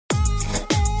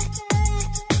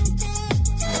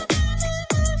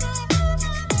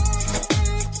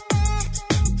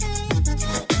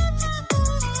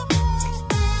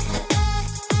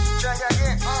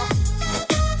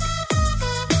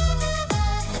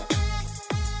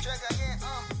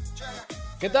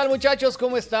¿Qué tal, muchachos?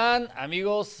 ¿Cómo están?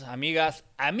 Amigos, amigas,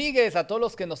 amigues, a todos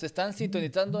los que nos están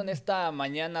sintonizando en esta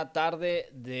mañana tarde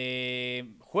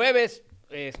de jueves.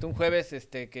 Un jueves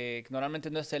que normalmente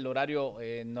no es el horario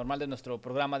normal de nuestro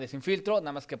programa de Sin Filtro,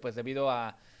 nada más que pues debido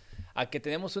a que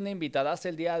tenemos una invitada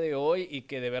el día de hoy y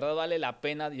que de verdad vale la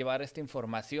pena llevar esta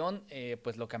información,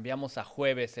 pues lo cambiamos a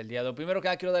jueves el día de hoy. Primero que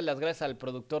nada quiero dar las gracias al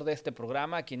productor de este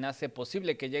programa, quien hace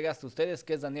posible que llegue hasta ustedes,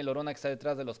 que es Daniel Orona, que está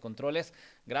detrás de los controles.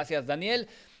 Gracias, Daniel.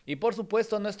 Y por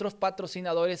supuesto a nuestros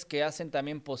patrocinadores que hacen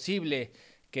también posible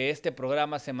que este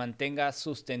programa se mantenga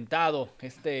sustentado,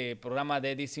 este programa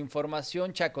de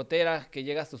desinformación chacotera que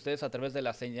llega hasta ustedes a través de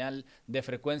la señal de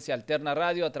frecuencia alterna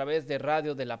radio, a través de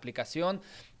radio de la aplicación,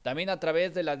 también a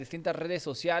través de las distintas redes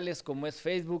sociales como es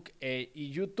Facebook y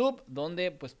YouTube,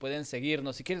 donde pues pueden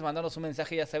seguirnos. Si quieres mandarnos un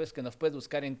mensaje, ya sabes que nos puedes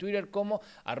buscar en Twitter como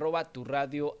 @tu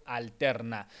radio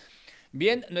alterna.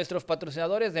 Bien, nuestros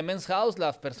patrocinadores de Men's House,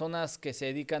 las personas que se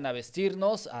dedican a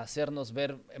vestirnos, a hacernos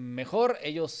ver mejor.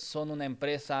 Ellos son una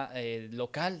empresa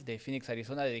local de Phoenix,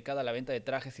 Arizona, dedicada a la venta de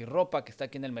trajes y ropa, que está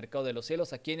aquí en el Mercado de los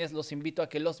Cielos, a quienes los invito a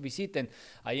que los visiten.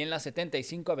 Ahí en la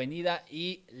 75 Avenida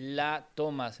y La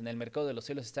Thomas, en el Mercado de los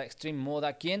Cielos, está Extreme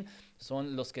Moda, quien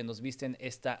son los que nos visten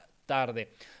esta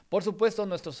tarde. Por supuesto,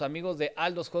 nuestros amigos de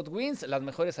Aldo's Hot Wings, las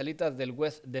mejores salitas del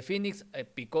West de Phoenix,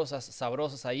 picosas,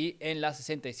 sabrosas ahí en la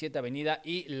 67 Avenida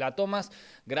y La Thomas.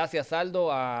 Gracias,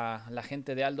 Aldo, a la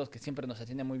gente de Aldo's que siempre nos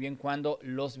atiende muy bien cuando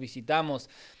los visitamos.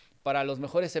 Para los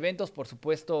mejores eventos, por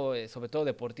supuesto, sobre todo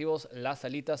deportivos, las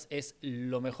salitas es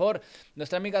lo mejor.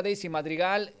 Nuestra amiga Daisy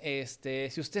Madrigal,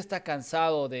 si usted está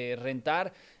cansado de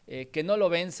rentar, que no lo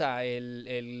venza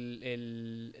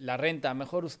la renta.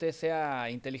 Mejor usted sea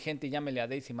inteligente y llámele a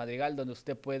Daisy Madrigal, donde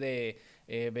usted puede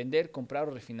vender, comprar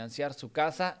o refinanciar su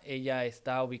casa. Ella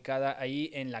está ubicada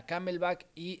ahí en la Camelback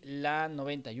y la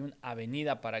 91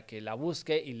 Avenida para que la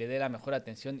busque y le dé la mejor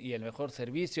atención y el mejor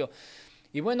servicio.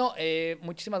 Y bueno,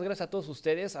 muchísimas gracias a todos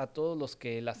ustedes, a todos los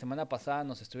que la semana pasada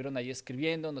nos estuvieron ahí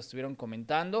escribiendo, nos estuvieron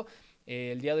comentando.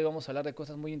 El día de hoy vamos a hablar de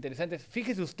cosas muy interesantes.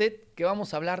 Fíjese usted que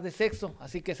vamos a hablar de sexo,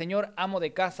 así que señor amo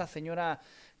de casa, señora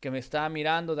que me está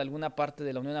mirando de alguna parte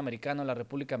de la Unión Americana, la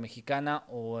República Mexicana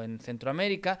o en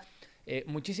Centroamérica,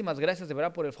 muchísimas gracias de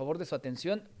verdad por el favor de su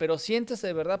atención, pero siéntese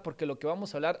de verdad porque lo que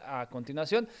vamos a hablar a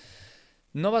continuación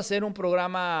no va a ser un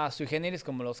programa sui generis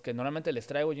como los que normalmente les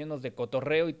traigo llenos de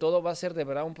cotorreo y todo. Va a ser de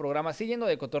verdad un programa así lleno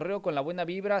de cotorreo, con la buena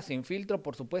vibra, sin filtro,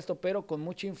 por supuesto, pero con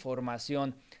mucha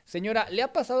información. Señora, ¿le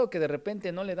ha pasado que de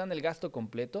repente no le dan el gasto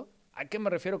completo? ¿A qué me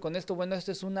refiero con esto? Bueno,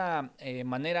 esto es una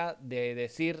manera de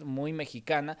decir muy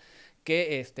mexicana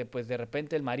que pues de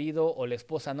repente el marido o la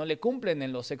esposa no le cumplen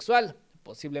en lo sexual.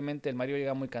 Posiblemente el marido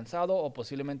llega muy cansado o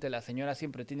posiblemente la señora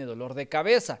siempre tiene dolor de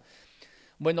cabeza.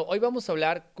 Bueno, hoy vamos a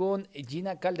hablar con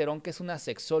Gina Calderón, que es una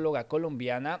sexóloga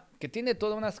colombiana, que tiene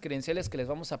todas unas credenciales que les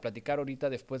vamos a platicar ahorita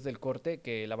después del corte,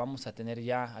 que la vamos a tener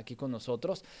ya aquí con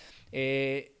nosotros.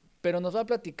 Pero nos va a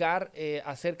platicar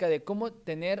acerca de cómo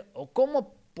tener o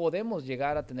cómo podemos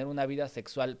llegar a tener una vida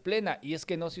sexual plena. Y es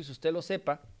que no sé si usted lo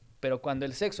sepa, pero cuando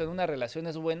el sexo en una relación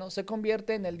es bueno, se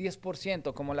convierte en el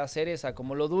 10%, como la cereza,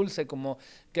 como lo dulce, como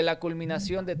que la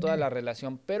culminación de toda la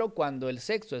relación. Pero cuando el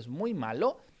sexo es muy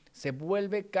malo, se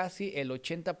vuelve casi el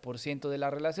 80% de la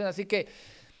relación. Así que,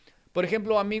 por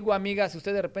ejemplo, amigo, amiga, si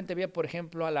usted de repente ve, por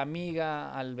ejemplo, a la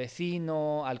amiga, al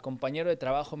vecino, al compañero de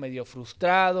trabajo medio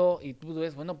frustrado y tú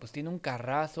ves, bueno, pues tiene un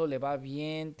carrazo, le va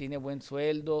bien, tiene buen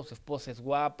sueldo, su esposa es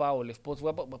guapa o el esposo es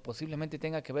guapo, posiblemente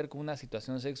tenga que ver con una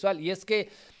situación sexual. Y es que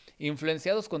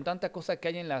influenciados con tanta cosa que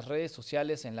hay en las redes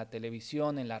sociales, en la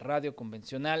televisión, en la radio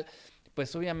convencional,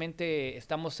 pues obviamente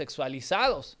estamos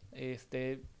sexualizados,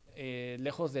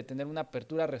 lejos de tener una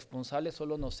apertura responsable,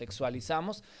 solo nos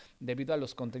sexualizamos debido a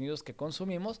los contenidos que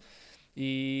consumimos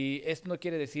y esto no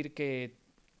quiere decir que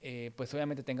pues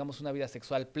obviamente tengamos una vida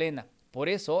sexual plena. Por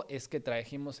eso es que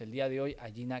trajimos el día de hoy a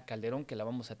Gina Calderón, que la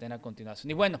vamos a tener a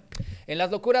continuación. Y bueno, en las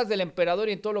locuras del emperador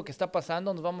y en todo lo que está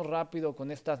pasando, nos vamos rápido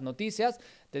con estas noticias.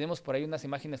 Tenemos por ahí unas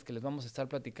imágenes que les vamos a estar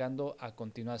platicando a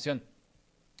continuación.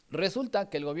 Resulta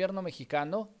que el gobierno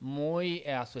mexicano, muy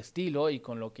a su estilo y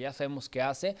con lo que ya sabemos que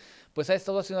hace, pues ha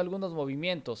estado haciendo algunos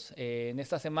movimientos. En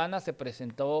esta semana se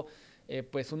presentó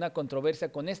pues una controversia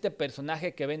con este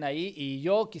personaje que ven ahí y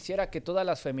yo quisiera que todas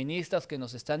las feministas que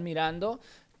nos están mirando,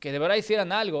 que de verdad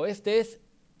hicieran algo.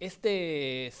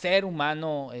 Este ser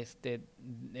humano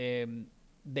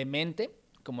demente,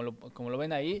 como lo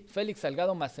ven ahí, Félix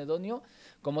Salgado Macedonio,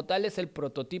 como tal es el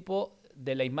prototipo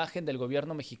de la imagen del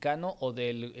gobierno mexicano o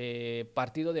del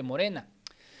partido de Morena.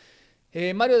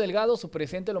 Mario Delgado, su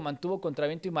presidente, lo mantuvo contra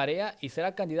viento y marea y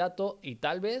será candidato y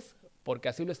tal vez porque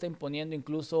así lo está imponiendo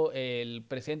incluso el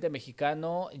presidente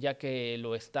mexicano, ya que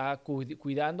lo está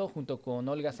cuidando junto con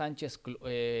Olga Sánchez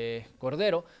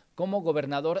Cordero como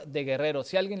gobernador de Guerrero.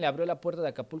 Si alguien le abrió la puerta de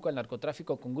Acapulco al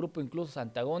narcotráfico con grupos incluso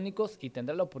antagónicos, y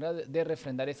tendrá la oportunidad de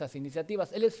refrendar esas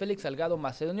iniciativas. Él es Félix Salgado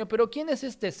Macedonio, pero ¿quién es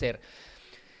este ser?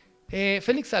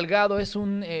 Félix Salgado es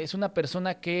una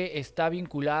persona que está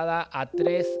vinculada a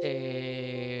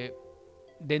 3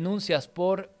 denuncias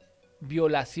por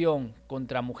violación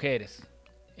contra mujeres.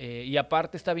 Y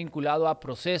aparte está vinculado a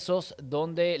procesos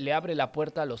donde le abre la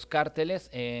puerta a los cárteles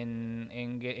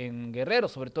en Guerrero,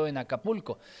 sobre todo en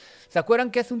Acapulco. ¿Se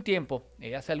acuerdan que hace un tiempo,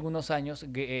 hace algunos años,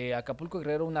 Acapulco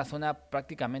Guerrero, una zona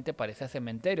prácticamente parecía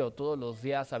cementerio? Todos los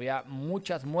días había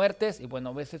muchas muertes y bueno,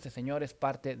 a veces este señor es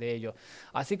parte de ello.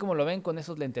 Así como lo ven con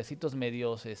esos lentecitos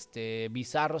medios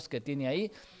bizarros que tiene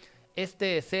ahí,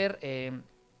 este ser...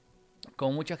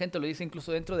 como mucha gente lo dice,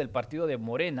 incluso dentro del partido de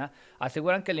Morena,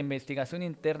 aseguran que la investigación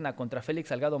interna contra Félix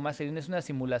Salgado Macedonio es una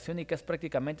simulación y que es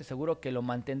prácticamente seguro que lo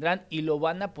mantendrán y lo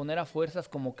van a poner a fuerzas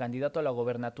como candidato a la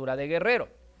gobernatura de Guerrero.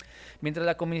 Mientras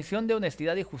la Comisión de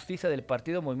Honestidad y Justicia del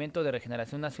Partido Movimiento de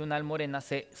Regeneración Nacional Morena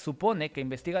se supone que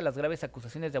investiga las graves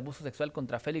acusaciones de abuso sexual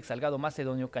contra Félix Salgado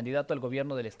Macedonio, candidato al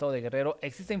gobierno del estado de Guerrero,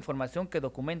 existe información que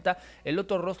documenta el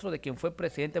otro rostro de quien fue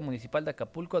presidente municipal de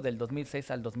Acapulco del 2006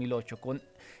 al 2008.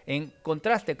 En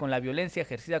contraste con la violencia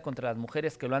ejercida contra las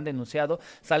mujeres que lo han denunciado,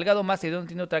 Salgado Macedonio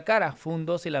tiene otra cara. Fue un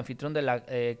dócil anfitrión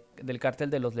del cartel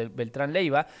de los Beltrán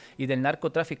Leiva y del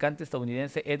narcotraficante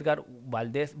estadounidense Edgar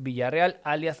Valdés Villarreal,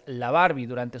 alias La Barbie.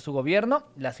 Durante su gobierno,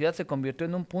 la ciudad se convirtió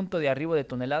en un punto de arribo de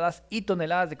toneladas y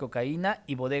toneladas de cocaína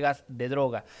y bodegas de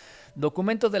droga.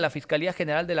 Documentos de la Fiscalía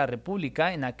General de la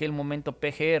República, en aquel momento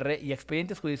PGR, y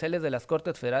expedientes judiciales de las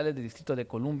Cortes Federales del Distrito de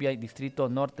Columbia y Distrito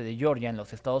Norte de Georgia en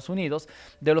los Estados Unidos,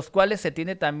 de los cuales se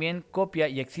tiene también copia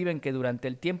y exhiben que durante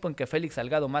el tiempo en que Félix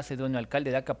Salgado Macedonio,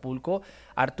 alcalde de Acapulco,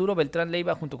 Arturo Beltrán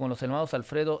Leiva, junto con los hermanos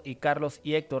Alfredo y Carlos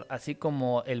y Héctor, así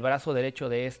como el brazo derecho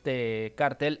de este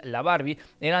cártel, La Barbie,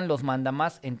 eran los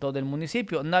mandamás en todo el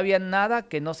municipio. No había nada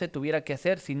que no se tuviera que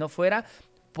hacer si no fuera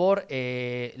por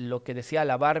lo que decía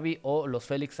La Barbie o los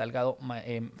Félix Salgado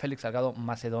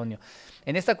Macedonio.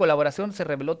 En esta colaboración se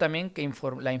reveló también que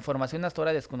la información hasta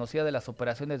ahora desconocida de las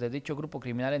operaciones de dicho grupo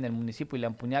criminal en el municipio y la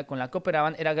impunidad con la que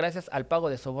operaban era gracias al pago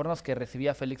de sobornos que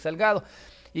recibía Félix Salgado.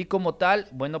 Y como tal,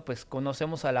 bueno, pues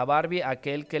conocemos a La Barbie,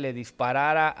 aquel que le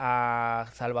disparara a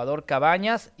Salvador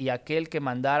Cabañas y aquel que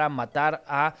mandara matar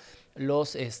a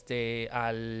los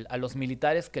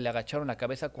militares que le agacharon la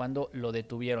cabeza cuando lo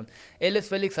detuvieron. Él es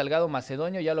Félix Salgado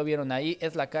Macedonio, ya lo vieron ahí,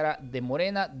 es la cara de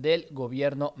Morena del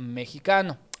gobierno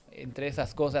mexicano. Entre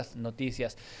esas cosas,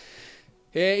 noticias.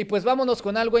 Y pues vámonos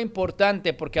con algo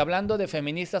importante, porque hablando de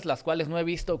feministas, las cuales no he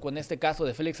visto con este caso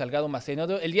de Félix Salgado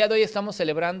Macedonio, el día de hoy estamos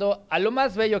celebrando a lo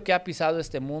más bello que ha pisado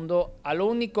este mundo, a lo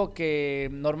único que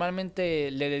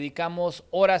normalmente le dedicamos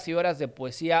horas y horas de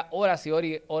poesía, horas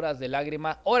y horas de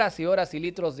lágrima, horas y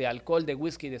litros de alcohol, de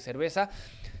whisky y de cerveza,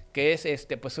 que es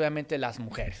pues obviamente las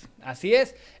mujeres. Así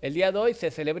es, el día de hoy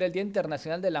se celebra el Día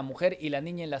Internacional de la Mujer y la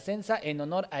Niña en la Ciencia en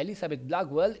honor a Elizabeth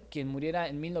Blackwell, quien muriera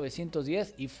en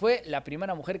 1910 y fue la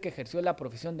primera mujer que ejerció la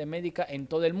profesión de médica en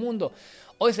todo el mundo.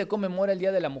 Hoy se conmemora el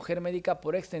Día de la Mujer Médica.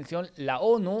 Por extensión, la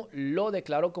ONU lo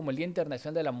declaró como el Día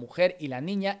Internacional de la Mujer y la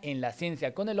Niña en la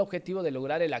Ciencia, con el objetivo de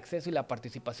lograr el acceso y la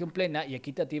participación plena y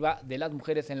equitativa de las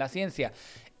mujeres en la ciencia.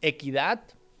 Equidad.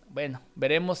 Bueno,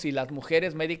 veremos si las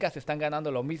mujeres médicas están ganando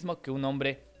lo mismo que un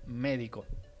hombre médico.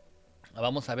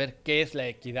 Vamos a ver qué es la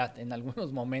equidad en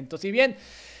algunos momentos. Y bien,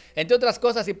 entre otras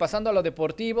cosas y pasando a lo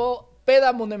deportivo,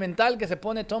 peda monumental que se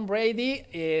pone Tom Brady,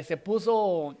 se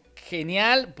puso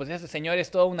genial, pues ese señor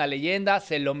es toda una leyenda,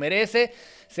 se lo merece.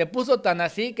 Se puso tan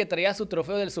así que traía su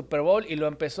trofeo del Super Bowl y lo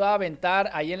empezó a aventar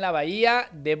ahí en la bahía,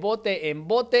 de bote en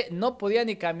bote, no podía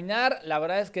ni caminar, la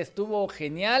verdad es que estuvo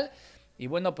genial. Y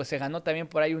bueno, pues se ganó también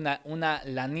por ahí una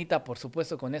lanita, por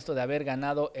supuesto, con esto de haber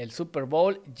ganado el Super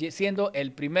Bowl, siendo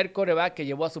el primer quarterback que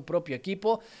llevó a su propio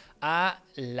equipo a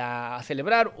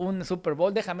celebrar un Super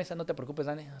Bowl. Déjame esa, no te preocupes,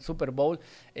 Dani. Super Bowl,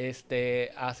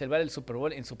 a celebrar el Super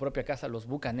Bowl en su propia casa, los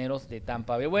Bucaneros de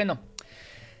Tampa Bay. Bueno,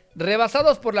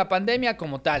 rebasados por la pandemia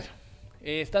como tal.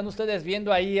 Están ustedes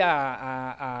viendo ahí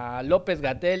a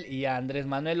López-Gatell y a Andrés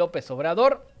Manuel López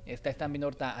Obrador. Están viendo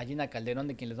ahorita a Gina Calderón,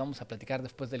 de quien les vamos a platicar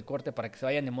después del corte para que se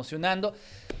vayan emocionando.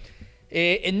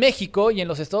 En México y en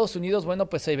los Estados Unidos, bueno,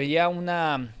 pues se veía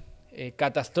una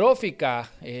catastrófica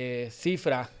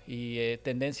cifra y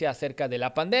tendencia acerca de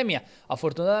la pandemia.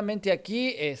 Afortunadamente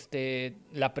aquí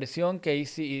la presión que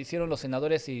hicieron los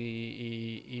senadores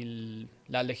y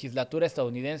la legislatura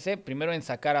estadounidense, primero en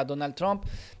sacar a Donald Trump,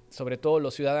 sobre todo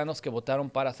los ciudadanos que votaron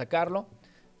para sacarlo,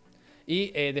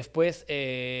 Y después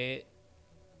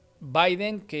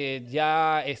Biden, que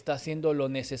ya está haciendo lo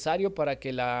necesario para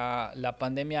que la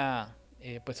pandemia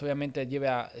pues obviamente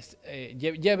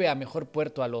lleve a mejor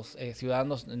puerto a los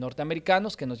ciudadanos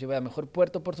norteamericanos, que nos lleve a mejor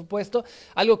puerto, por supuesto,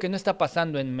 algo que no está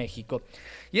pasando en México.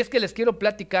 Y es que les quiero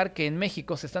platicar que en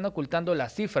México se están ocultando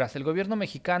las cifras. El gobierno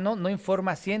mexicano no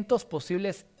informa cientos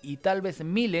posibles y tal vez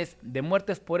miles de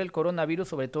muertes por el coronavirus,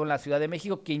 sobre todo en la Ciudad de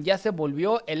México, quien ya se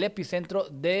volvió el epicentro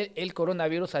del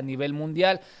coronavirus a nivel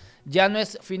mundial. Ya no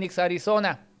es Phoenix,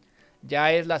 Arizona,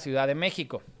 ya es la Ciudad de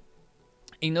México.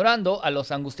 Ignorando a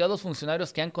los angustiados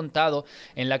funcionarios que han contado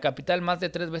en la capital más de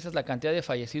 3 veces la cantidad de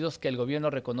fallecidos que el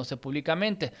gobierno reconoce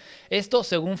públicamente. Esto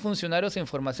según funcionarios e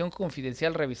información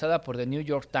confidencial revisada por The New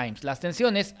York Times. Las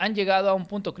tensiones han llegado a un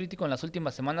punto crítico en las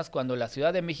últimas semanas cuando la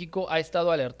Ciudad de México ha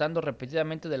estado alertando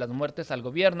repetidamente de las muertes al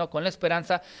gobierno con la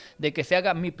esperanza de que se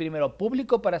haga primero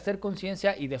público para hacer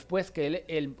conciencia y después que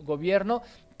el gobierno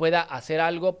pueda hacer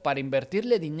algo para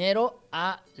invertirle dinero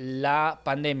a la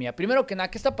pandemia. Primero que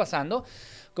nada, ¿qué está pasando?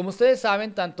 Como ustedes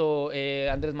saben, tanto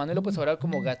Andrés Manuel López Obrador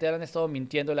como Gatell han estado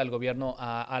mintiéndole al gobierno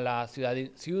a la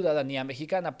ciudadanía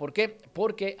mexicana. ¿Por qué?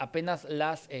 Porque apenas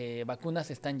las vacunas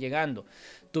están llegando.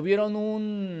 Tuvieron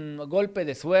un golpe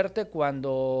de suerte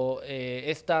cuando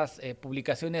estas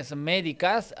publicaciones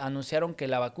médicas anunciaron que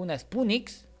la vacuna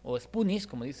Sputnik, o Sputnik,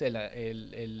 como dice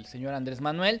el señor Andrés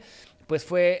Manuel, pues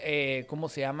fue,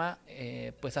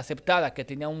 pues aceptada, que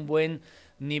tenía un buen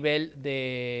nivel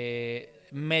de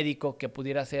médico que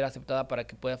pudiera ser aceptada para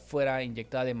que fuera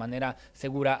inyectada de manera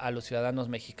segura a los ciudadanos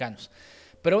mexicanos.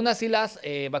 Pero aún así las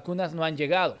vacunas no han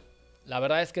llegado. La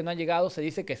verdad es que no han llegado, se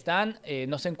dice que están,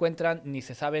 no se encuentran ni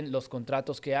se saben los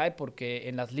contratos que hay, porque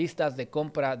en las listas de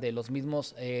compra de los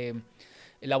mismos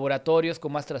laboratorios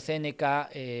como AstraZeneca,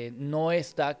 no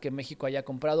está que México haya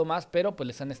comprado más, pero pues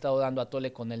les han estado dando a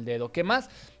tole con el dedo. ¿Qué más?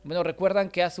 Bueno,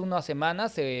 recuerdan que hace unas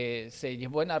semanas se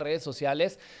llevó en las redes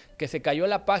sociales que se cayó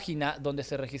la página donde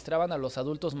se registraban a los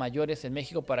adultos mayores en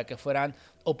México para que fueran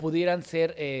o pudieran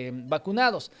ser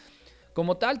vacunados.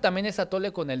 Como tal, también es a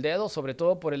tole con el dedo, sobre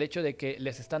todo por el hecho de que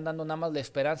les están dando nada más la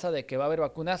esperanza de que va a haber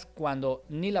vacunas cuando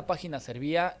ni la página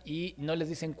servía y no les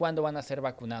dicen cuándo van a ser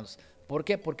vacunados. ¿Por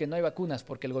qué? Porque no hay vacunas,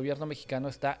 porque el gobierno mexicano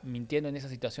está mintiendo en esa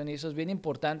situación y eso es bien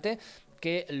importante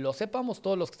que lo sepamos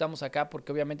todos los que estamos acá,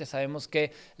 porque obviamente sabemos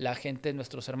que la gente,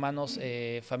 nuestros hermanos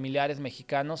familiares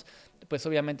mexicanos, pues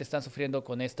obviamente están sufriendo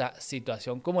con esta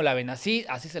situación. ¿Cómo la ven? Así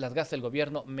se las gasta el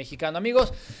gobierno mexicano.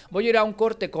 Amigos, voy a ir a un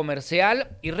corte comercial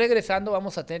y regresando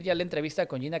vamos a tener ya la entrevista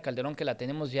con Gina Calderón, que la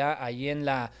tenemos ya ahí en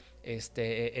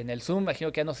el Zoom,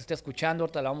 imagino que ya nos está escuchando,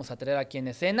 ahorita la vamos a traer aquí en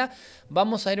escena.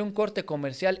 Vamos a ir a un corte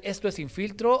comercial, esto es Sin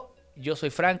Filtro, yo soy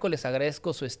Franco, les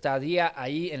agradezco su estadía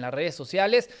ahí en las redes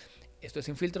sociales. Esto es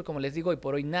Sin Filtro, como les digo, y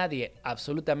por hoy nadie,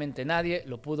 absolutamente nadie,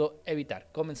 lo pudo evitar.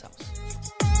 Comenzamos.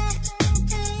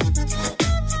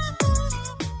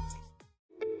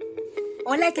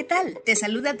 Hola, ¿qué tal? Te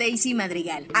saluda Daisy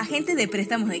Madrigal, agente de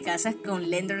préstamos de casa con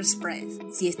Lender Express.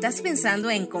 Si estás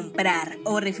pensando en comprar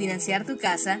o refinanciar tu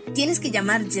casa, tienes que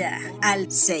llamar ya al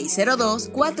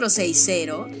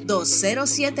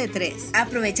 602-460-2073.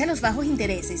 Aprovecha los bajos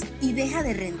intereses y deja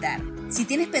de rentar. Si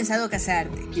tienes pensado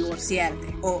casarte,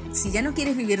 divorciarte o si ya no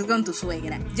quieres vivir con tu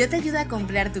suegra, yo te ayudo a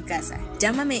comprar tu casa.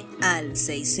 Llámame al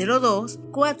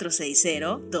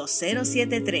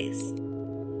 602-460-2073.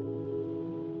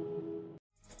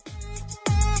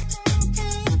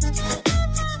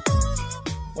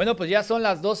 Bueno, pues ya son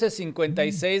las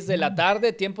 12:56 de la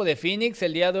tarde, tiempo de Phoenix.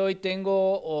 El día de hoy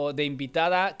tengo de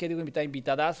invitada,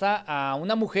 invitadaza a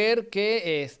una mujer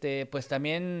que pues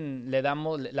también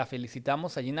la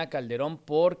felicitamos a Gina Calderón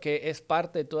porque es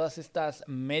parte de todas estas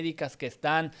médicas que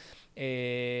están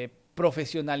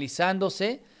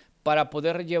profesionalizándose para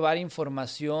poder llevar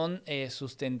información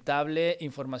sustentable,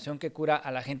 información que cura a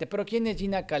la gente. Pero ¿quién es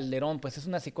Gina Calderón? Pues es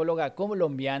una psicóloga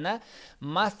colombiana,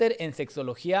 máster en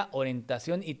sexología,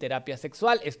 orientación y terapia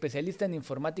sexual, especialista en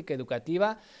informática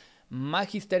educativa,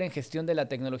 magíster en gestión de la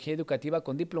tecnología educativa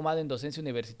con diplomado en docencia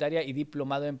universitaria y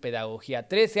diplomado en pedagogía.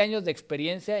 13 años de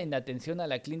experiencia en atención a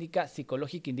la clínica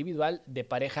psicológica individual de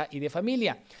pareja y de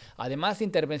familia. Además,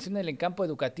 intervención en el campo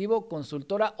educativo,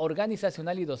 consultora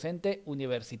organizacional y docente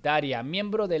universitaria.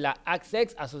 Miembro de la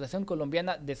ACSEX, Asociación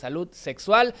Colombiana de Salud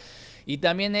Sexual. Y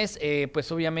también es, pues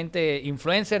obviamente,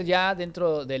 influencer ya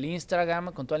dentro del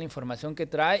Instagram con toda la información que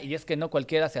trae. Y es que no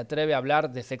cualquiera se atreve a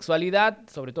hablar de sexualidad,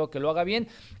 sobre todo que lo haga bien.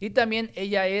 Y también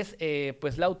ella es,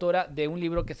 pues, la autora de un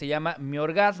libro que se llama Mi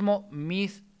Orgasmo,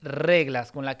 Mis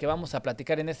reglas con la que vamos a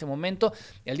platicar en este momento.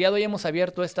 El día de hoy hemos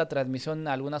abierto esta transmisión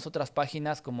a algunas otras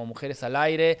páginas como Mujeres al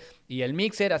Aire y el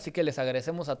Mixer, así que les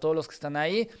agradecemos a todos los que están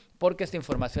ahí porque esta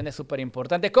información es súper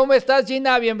importante. ¿Cómo estás,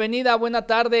 Gina? Bienvenida, buena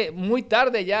tarde, muy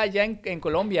tarde ya en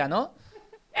Colombia, ¿no?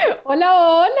 Hola,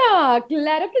 hola,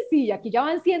 claro que sí, aquí ya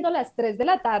van siendo las 3 de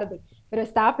la tarde, pero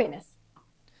está apenas.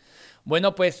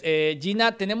 Bueno, pues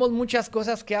Gina, tenemos muchas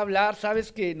cosas que hablar.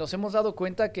 Sabes que nos hemos dado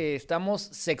cuenta que estamos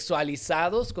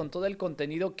sexualizados con todo el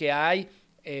contenido que hay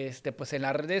pues en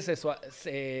las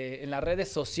redes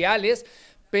sociales,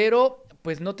 pero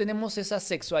pues no tenemos esa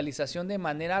sexualización de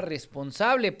manera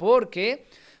responsable porque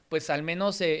pues al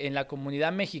menos en la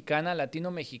comunidad mexicana,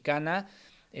 latino-mexicana,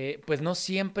 pues no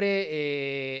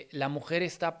siempre la mujer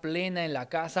está plena en la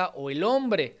casa o el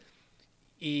hombre.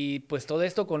 Y pues todo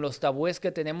esto con los tabúes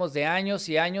que tenemos de años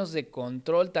y años de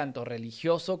control, tanto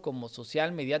religioso como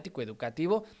social, mediático,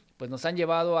 educativo, pues nos han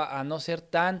llevado a no ser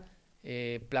tan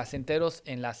placenteros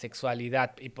en la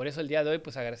sexualidad. Y por eso el día de hoy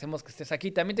pues agradecemos que estés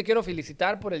aquí. También te quiero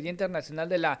felicitar por el Día Internacional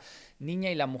de la Niña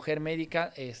y la Mujer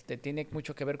Médica. Tiene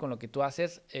mucho que ver con lo que tú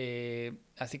haces.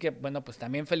 Así que bueno, pues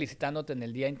también felicitándote en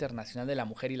el Día Internacional de la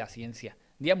Mujer y la Ciencia.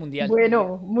 Día Mundial.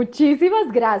 Bueno,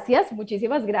 muchísimas gracias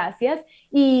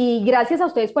y gracias a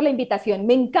ustedes por la invitación.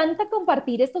 Me encanta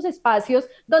compartir estos espacios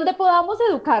donde podamos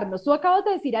educarnos. Tú acabas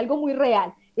de decir algo muy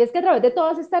real y es que a través de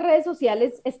todas estas redes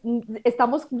sociales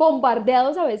estamos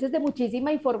bombardeados a veces de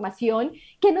muchísima información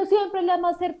que no siempre es la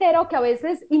más certera o que a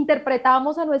veces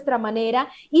interpretamos a nuestra manera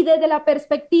y desde la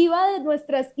perspectiva de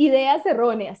nuestras ideas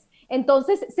erróneas.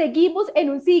 Entonces, seguimos en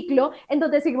un ciclo en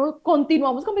donde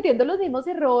continuamos cometiendo los mismos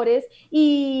errores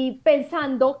y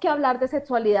pensando que hablar de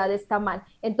sexualidad está mal.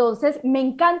 Entonces, me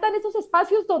encantan esos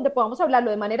espacios donde podamos hablarlo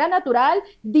de manera natural,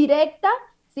 directa,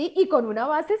 ¿sí? Y con una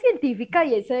base científica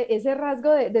y ese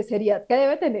rasgo de seriedad que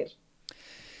debe tener.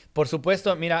 Por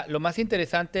supuesto, mira, lo más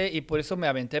interesante, y por eso me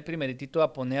aventé primeritito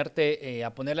a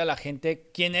ponerle a la gente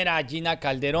quién era Gina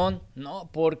Calderón, ¿no?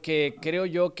 Porque creo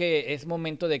yo que es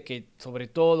momento de que, sobre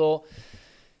todo,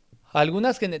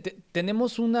 algunas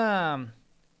tenemos una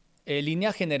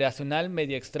línea generacional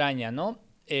medio extraña, ¿no?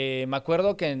 Me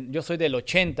acuerdo que yo soy del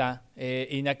 80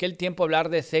 y en aquel tiempo hablar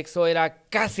de sexo era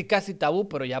casi tabú,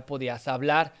 pero ya podías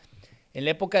hablar. En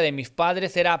la época de mis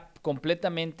padres era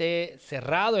completamente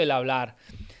cerrado el hablar.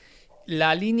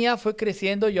 La línea fue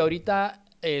creciendo y ahorita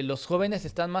los jóvenes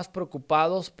están más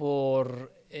preocupados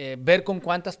por ver con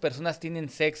cuántas personas tienen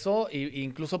sexo e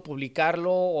incluso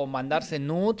publicarlo o mandarse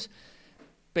nudes,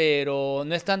 pero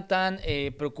no están tan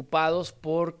preocupados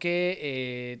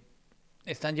porque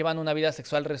están llevando una vida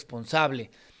sexual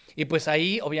responsable. Y pues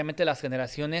ahí, obviamente, las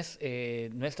generaciones,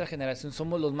 nuestra generación,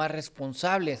 somos los más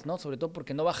responsables, ¿no? Sobre todo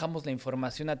porque no bajamos la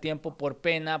información a tiempo por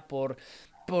pena, por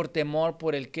temor,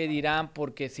 por el qué dirán,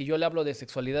 porque si yo le hablo de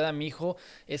sexualidad a mi hijo,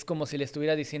 es como si le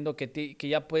estuviera diciendo que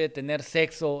ya puede tener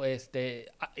sexo,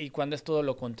 y cuando es todo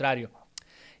lo contrario.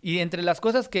 Y entre las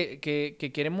cosas que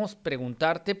queremos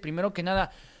preguntarte, primero que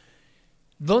nada,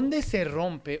 ¿dónde se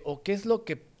rompe o qué es lo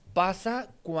que pasa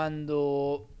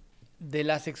cuando de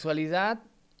la sexualidad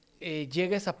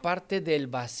llega esa parte del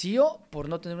vacío por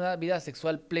no tener una vida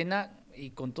sexual plena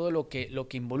y con todo lo que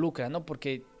involucra, ¿no?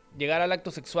 Porque llegar al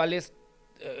acto sexual es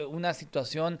una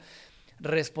situación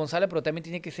responsable, pero también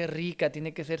tiene que ser rica,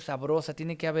 tiene que ser sabrosa,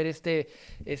 tiene que haber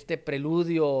este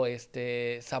preludio,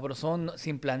 sabrosón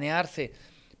sin planearse.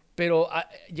 Pero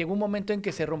llegó un momento en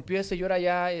que se rompió eso y ahora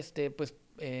ya, pues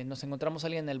nos encontramos a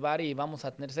alguien en el bar y vamos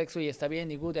a tener sexo y está bien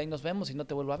y good, ahí nos vemos y no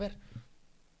te vuelvo a ver.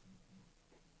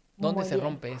 ¿Dónde se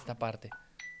rompe esta parte?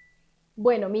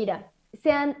 Bueno, mira,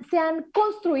 se han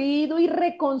construido y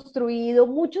reconstruido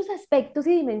muchos aspectos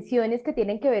y dimensiones que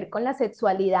tienen que ver con la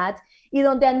sexualidad y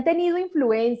donde han tenido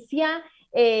influencia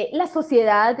la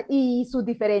sociedad y sus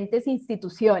diferentes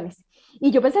instituciones.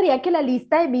 Y yo pensaría que la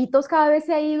lista de mitos cada vez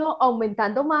se ha ido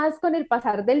aumentando más con el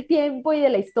pasar del tiempo y de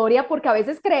la historia, porque a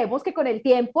veces creemos que con el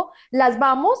tiempo las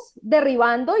vamos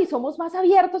derribando y somos más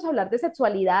abiertos a hablar de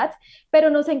sexualidad, pero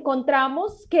nos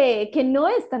encontramos que no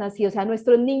es tan así. O sea,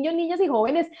 nuestros niños, niñas y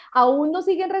jóvenes aún no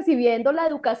siguen recibiendo la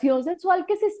educación sexual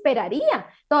que se esperaría.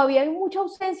 Todavía hay mucha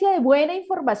ausencia de buena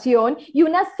información y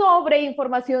una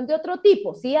sobreinformación de otro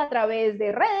tipo, ¿sí? A través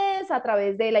de redes, a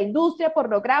través de la industria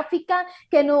pornográfica,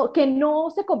 que no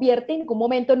se convierte en ningún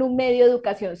momento en un medio de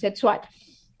educación sexual.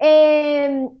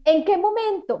 ¿En qué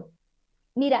momento?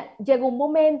 Mira, llegó un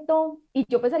momento, y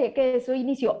yo pensaría que eso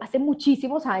inició hace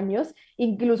muchísimos años,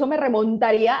 incluso me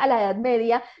remontaría a la Edad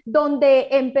Media, donde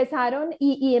empezaron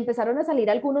y empezaron a salir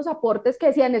algunos aportes que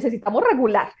decían necesitamos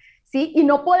regular, ¿sí? Y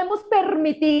no podemos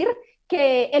permitir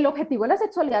que el objetivo de la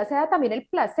sexualidad sea también el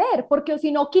placer, porque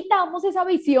si no quitamos esa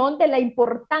visión de la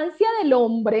importancia del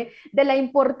hombre, de la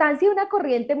importancia de una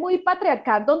corriente muy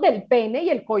patriarcal donde el pene y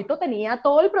el coito tenía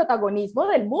todo el protagonismo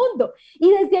del mundo.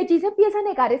 Y desde allí se empieza a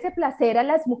negar ese placer a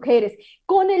las mujeres.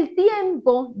 Con el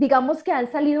tiempo, digamos que han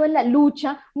salido en la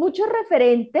lucha muchos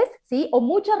referentes, ¿sí? O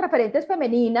muchas referentes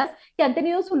femeninas que han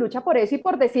tenido su lucha por eso y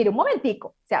por decir, un momentico,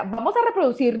 o sea, vamos a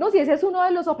reproducirnos y ese es uno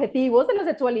de los objetivos de la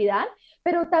sexualidad,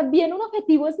 pero también un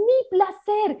objetivo es mi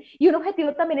placer y un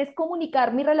objetivo también es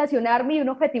comunicarme y relacionarme y un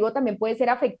objetivo también puede ser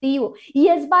afectivo y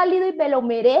es válido y me lo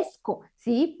merezco,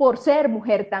 ¿sí? Por ser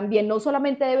mujer también, no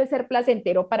solamente debe ser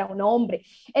placentero para un hombre.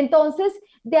 Entonces,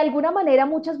 de alguna manera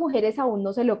muchas mujeres aún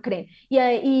no se lo creen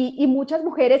y muchas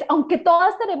mujeres, aunque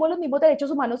todas tenemos los mismos derechos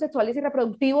humanos sexuales y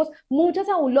reproductivos, muchas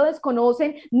aún lo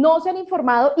desconocen, no se han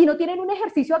informado y no tienen un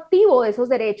ejercicio activo de esos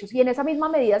derechos y en esa misma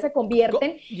medida se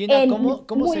convierten Gina, en ¿cómo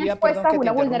muy sería, expuestas a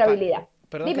una vulnerabilidad.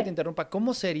 Perdón Dime. que te interrumpa,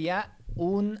 ¿cómo sería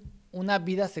una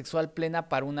vida sexual plena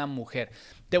para una mujer?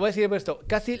 Te voy a decir esto,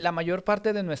 casi la mayor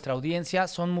parte de nuestra audiencia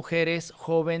son mujeres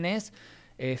jóvenes,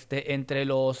 entre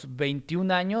los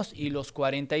 21 años y los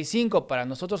 45. Para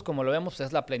nosotros, como lo vemos,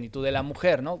 es la plenitud de la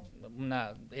mujer, ¿no?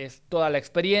 Es toda la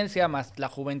experiencia más la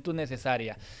juventud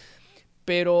necesaria.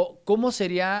 Pero, ¿cómo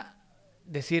sería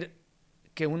decir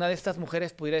que una de estas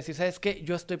mujeres pudiera decir, ¿sabes qué?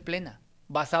 Yo estoy plena,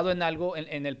 basado en algo,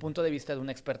 en el punto de vista de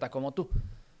una experta como tú?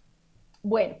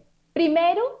 Bueno,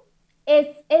 primero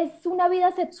es una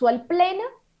vida sexual plena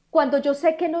cuando yo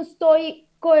sé que no estoy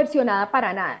coercionada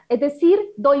para nada. Es decir,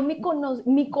 doy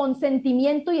mi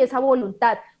consentimiento y esa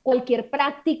voluntad. Cualquier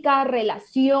práctica,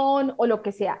 relación o lo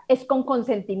que sea, es con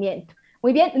consentimiento.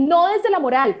 Muy bien, no desde la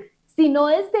moral, sino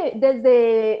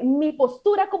desde mi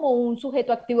postura como un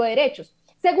sujeto activo de derechos.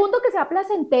 Segundo, que sea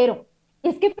placentero.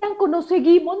 Es que, Franco, nos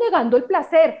seguimos negando el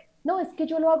placer. No, es que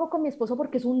yo lo hago con mi esposo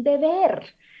porque es un deber.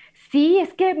 Sí,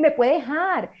 es que me puede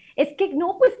dejar. Es que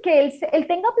no, pues que él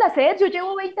tenga placer. Yo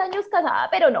llevo 20 años casada,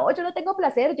 pero no, yo no tengo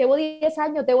placer. Llevo 10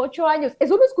 años, llevo 8 años.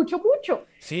 Eso lo escucho mucho.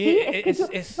 Sí, Es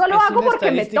que yo lo hago una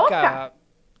porque me toca. estadística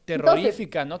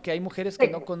terrorífica, ¿no? Que hay mujeres que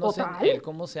no conocen Total.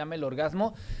 cómo se llama el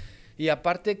orgasmo y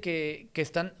aparte que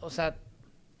están, o sea,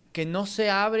 que no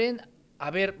se abren. A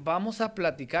ver, vamos a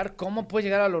platicar cómo puede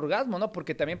llegar al orgasmo, ¿no?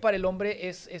 Porque también para el hombre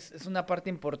es una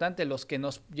parte importante, los que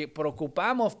nos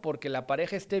preocupamos porque la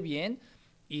pareja esté bien,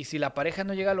 y si la pareja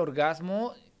no llega al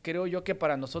orgasmo, creo yo que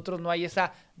para nosotros no hay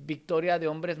esa victoria de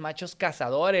hombres machos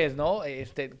cazadores, ¿no?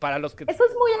 Para los que... Eso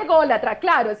es muy ególatra,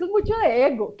 claro, eso es mucho de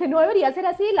ego, que no debería ser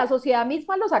así. La sociedad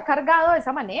misma los ha cargado de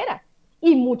esa manera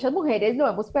y muchas mujeres lo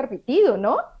hemos permitido,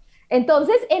 ¿no?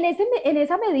 Entonces, en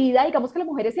esa medida, digamos que las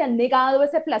mujeres se han negado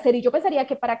ese placer y yo pensaría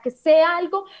que para que sea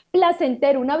algo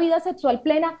placentero, una vida sexual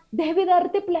plena, debe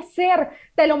darte placer,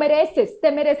 te lo mereces,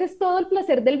 te mereces todo el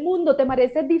placer del mundo, te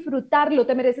mereces disfrutarlo,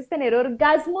 te mereces tener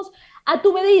orgasmos a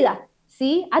tu medida,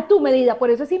 ¿sí? A tu medida. Por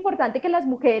eso es importante que las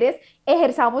mujeres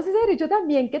ejerzamos ese derecho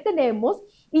también que tenemos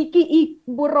y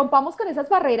rompamos con esas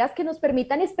barreras que nos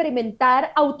permitan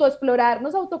experimentar,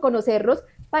 autoexplorarnos, autoconocernos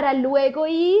para luego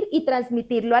ir y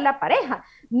transmitirlo a la pareja.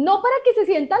 No para que se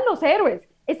sientan los héroes.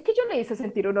 Es que yo le hice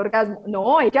sentir un orgasmo.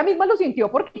 No, ella misma lo sintió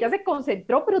porque ella se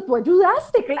concentró, pero tú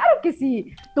ayudaste, claro que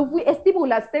sí. Tú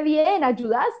estimulaste bien,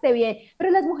 ayudaste bien, pero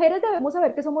las mujeres debemos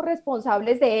saber que somos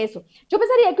responsables de eso. Yo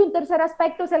pensaría que un tercer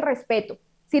aspecto es el respeto.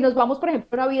 Si nos vamos, por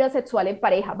ejemplo, a una vida sexual en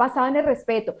pareja, basada en el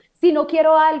respeto. Si no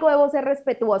quiero algo, debo ser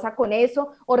respetuosa con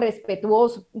eso o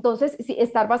respetuoso. Entonces, sí,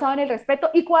 estar basado en el respeto.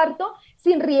 Y cuarto,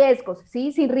 sin riesgos,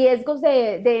 ¿sí? Sin riesgos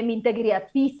de mi integridad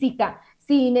física,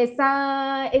 sin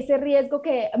ese riesgo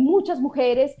que muchas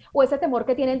mujeres o ese temor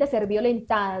que tienen de ser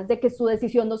violentadas, de que su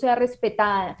decisión no sea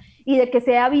respetada y de que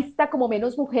sea vista como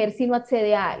menos mujer si no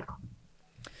accede a algo.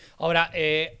 Ahora,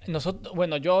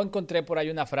 bueno, yo encontré por ahí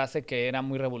una frase que era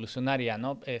muy revolucionaria,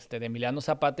 ¿no? De Emiliano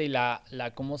Zapata y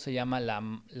 ¿cómo se llama?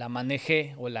 La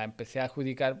manejé o la empecé a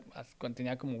adjudicar cuando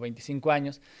tenía como 25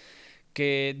 años,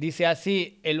 que dice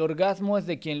así: el orgasmo es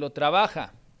de quien lo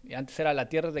trabaja. Y antes era la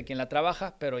tierra es de quien la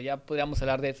trabaja, pero ya podríamos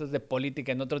hablar de eso, es de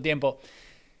política en otro tiempo.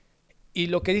 Y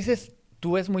lo que dices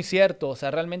tú es muy cierto, o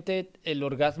sea, realmente el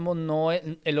orgasmo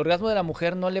de la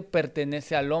mujer no le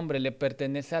pertenece al hombre, le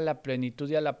pertenece a la plenitud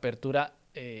y a la apertura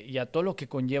y a todo lo que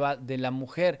conlleva de la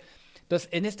mujer. Entonces,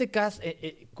 en este caso,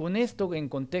 con esto en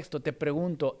contexto, te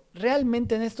pregunto,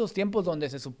 ¿realmente en estos tiempos donde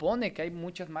se supone que hay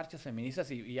muchas marchas feministas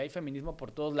y hay feminismo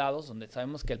por todos lados, donde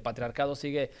sabemos que el patriarcado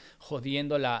sigue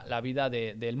jodiendo la vida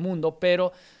del mundo,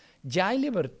 pero ya hay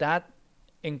libertad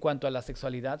en cuanto a la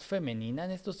sexualidad femenina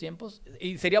en estos tiempos?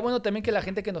 Y sería bueno también que la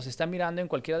gente que nos está mirando en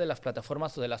cualquiera de las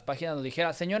plataformas o de las páginas nos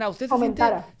dijera: señora, ¿usted se siente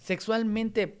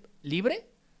sexualmente libre?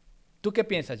 ¿Tú qué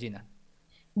piensas, Gina?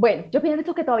 Bueno, yo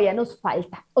pienso que todavía nos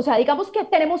falta. O sea, digamos que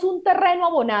tenemos un terreno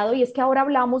abonado y es que ahora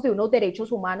hablamos de unos derechos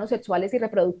humanos, sexuales y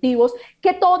reproductivos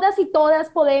que todas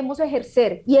podemos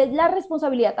ejercer. Y es la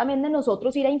responsabilidad también de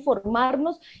nosotros ir a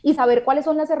informarnos y saber cuáles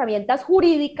son las herramientas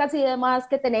jurídicas y demás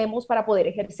que tenemos para poder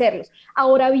ejercerlos.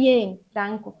 Ahora bien,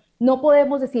 Franco, no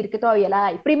podemos decir que todavía la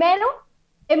hay. Primero,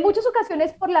 en muchas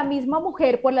ocasiones por la misma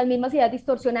mujer, por las mismas ideas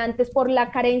distorsionantes, por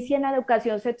la carencia en la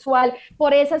educación sexual,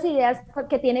 por esas ideas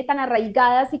que tiene tan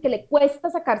arraigadas y que le cuesta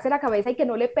sacarse la cabeza y que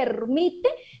no le permite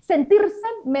sentirse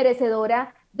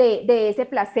merecedora de ese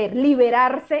placer,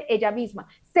 liberarse ella misma.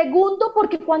 Segundo,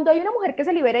 porque cuando hay una mujer que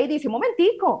se libera y dice, un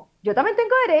momentico, yo también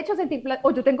tengo derecho a sentir placer,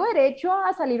 o yo tengo derecho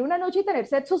a salir una noche y tener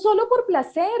sexo solo por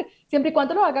placer, siempre y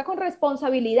cuando lo haga con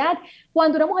responsabilidad.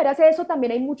 Cuando una mujer hace eso,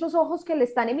 también hay muchos ojos que le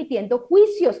están emitiendo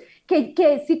juicios,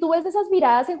 que si tú ves esas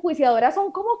miradas enjuiciadoras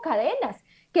son como cadenas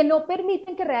que no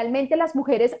permiten que realmente las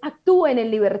mujeres actúen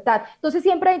en libertad. Entonces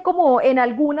siempre hay como en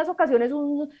algunas ocasiones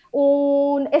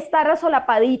un estar a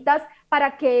solapaditas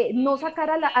para que no sacar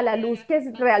a la luz que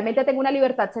realmente tenga una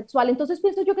libertad sexual. Entonces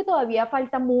pienso yo que todavía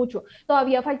falta mucho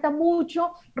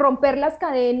romper las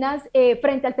cadenas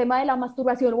frente al tema de la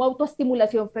masturbación o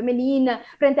autoestimulación femenina,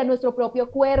 frente a nuestro propio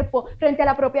cuerpo, frente a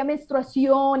la propia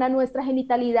menstruación, a nuestra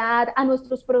genitalidad, a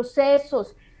nuestros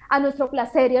procesos, a nuestro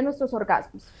placer y a nuestros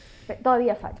orgasmos.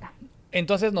 Todavía falta.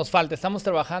 Entonces nos falta, estamos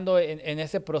trabajando en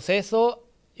ese proceso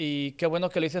y qué bueno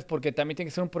que lo dices porque también tiene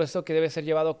que ser un proceso que debe ser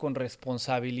llevado con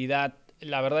responsabilidad.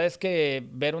 La verdad es que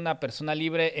ver una persona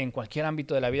libre en cualquier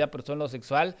ámbito de la vida, pero solo en lo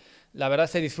sexual, la verdad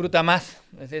se disfruta más,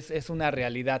 es una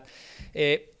realidad.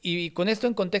 Y con esto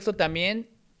en contexto también,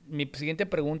 mi siguiente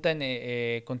pregunta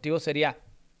contigo sería,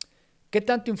 ¿qué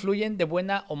tanto influyen de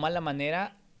buena o mala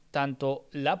manera tanto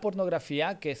la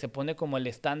pornografía, que se pone como el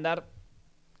estándar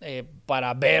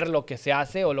para ver lo que se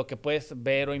hace o lo que puedes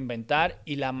ver o inventar,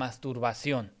 y la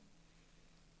masturbación?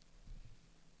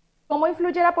 ¿Cómo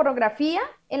influye la pornografía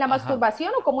en la Ajá.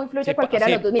 masturbación o cómo influye Sí, cualquiera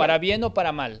de sí, los dos? para Mira, bien o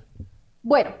para mal.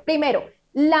 bueno, primero,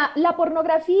 la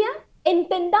pornografía,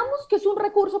 entendamos que es un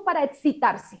recurso para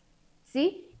excitarse,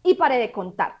 ¿sí? Y para de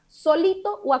contar,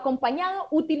 solito o acompañado,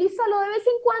 utilízalo de vez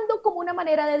en cuando como una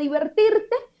manera de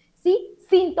divertirte, ¿sí?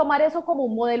 Sin tomar eso como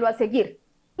un modelo a seguir.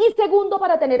 Y segundo,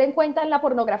 para tener en cuenta en la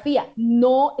pornografía,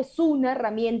 no es una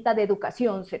herramienta de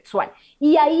educación sexual.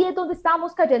 Y ahí es donde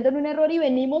estamos cayendo en un error y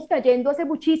venimos cayendo hace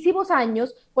muchísimos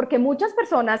años, porque muchas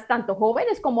personas, tanto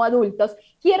jóvenes como adultos,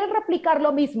 quieren replicar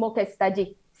lo mismo que está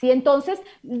allí. ¿Sí? Entonces,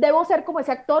 debo ser como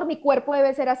ese actor, mi cuerpo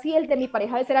debe ser así, el de mi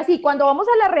pareja debe ser así. Cuando vamos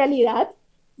a la realidad,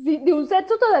 de un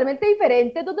sexo totalmente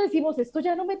diferente, donde decimos, esto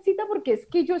ya no me excita porque es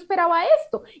que yo esperaba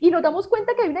esto, y nos damos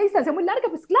cuenta que hay una distancia muy larga,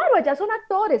 pues claro, allá son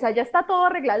actores, allá está todo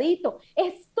arregladito,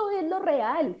 esto es lo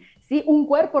real, ¿sí? Un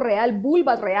cuerpo real,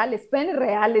 vulvas reales, penes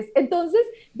reales, entonces,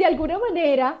 de alguna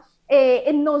manera,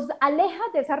 nos aleja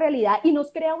de esa realidad y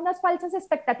nos crea unas falsas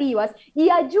expectativas y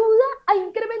ayuda a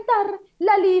incrementar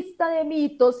la lista de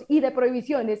mitos y de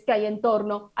prohibiciones que hay en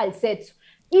torno al sexo.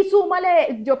 Y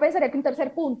súmale, yo pensaría que un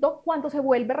tercer punto, cuando se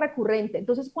vuelve recurrente.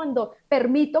 Entonces, cuando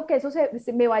permito que eso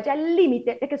se me vaya al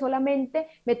límite de que solamente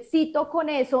me excito con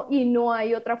eso y no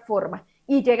hay otra forma.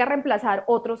 Y llega a reemplazar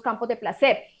otros campos de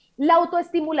placer. La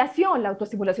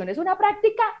autoestimulación es una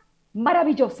práctica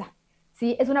maravillosa.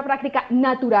 ¿Sí? Es una práctica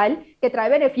natural que trae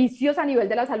beneficios a nivel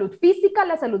de la salud física,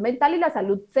 la salud mental y la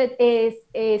salud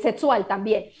sexual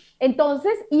también.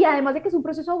 Entonces, y además de que es un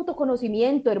proceso de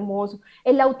autoconocimiento hermoso,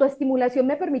 la autoestimulación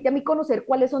me permite a mí conocer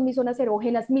cuáles son mis zonas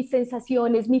erógenas, mis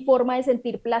sensaciones, mi forma de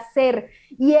sentir placer,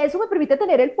 y eso me permite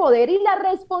tener el poder y la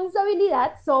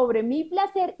responsabilidad sobre mi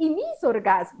placer y mis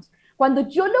orgasmos. Cuando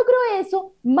yo logro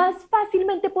eso, más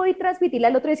fácilmente puedo ir transmitirle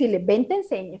al otro y decirle, ven te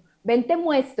enseño, ven te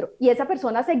muestro, y esa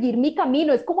persona seguir mi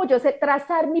camino. Es como yo sé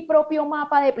trazar mi propio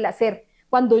mapa de placer.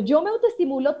 Cuando yo me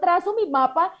autoestimulo, trazo mi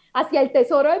mapa hacia el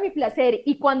tesoro de mi placer,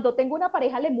 y cuando tengo una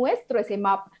pareja le muestro ese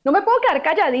mapa. No me puedo quedar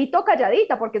calladito o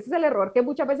calladita, porque ese es el error que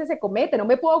muchas veces se comete. No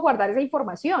me puedo guardar esa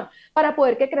información para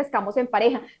poder que crezcamos en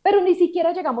pareja, pero ni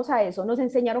siquiera llegamos a eso. Nos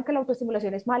enseñaron que la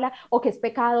autoestimulación es mala, o que es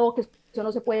pecado, o que eso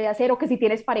no se puede hacer, o que si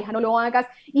tienes pareja no lo hagas,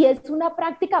 y es una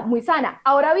práctica muy sana.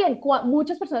 Ahora bien,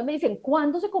 muchas personas me dicen,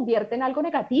 ¿cuándo se convierte en algo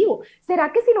negativo?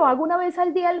 ¿Será que si lo hago una vez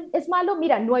al día es malo?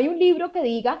 Mira, no hay un libro que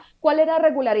diga cuál es la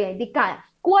regularidad indicada.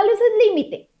 ¿Cuál es el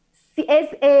límite? Si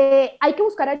hay que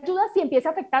buscar ayuda si empieza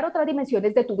a afectar otras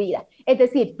dimensiones de tu vida, es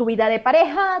decir, tu vida de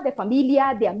pareja, de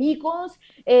familia, de amigos,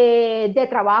 de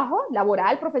trabajo,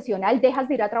 laboral, profesional. Dejas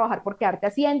de ir a trabajar por quedarte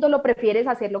haciéndolo, prefieres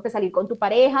hacerlo que salir con tu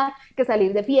pareja, que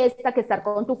salir de fiesta, que estar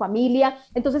con tu familia.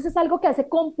 Entonces es algo que hace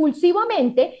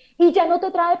compulsivamente y ya no te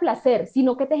trae placer,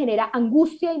 sino que te genera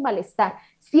angustia y malestar.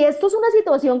 Si esto es una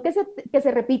situación que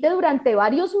se repite durante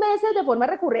varios meses de forma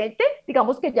recurrente,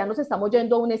 digamos que ya nos estamos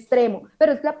yendo a un extremo,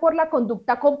 pero es por la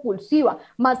conducta compulsiva,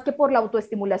 más que por la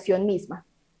autoestimulación misma.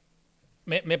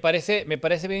 Me parece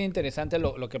bien interesante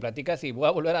lo que platicas y voy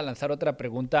a volver a lanzar otra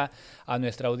pregunta a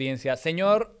nuestra audiencia.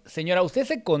 Señora, ¿usted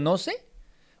se conoce?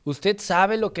 ¿Usted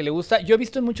sabe lo que le gusta? Yo he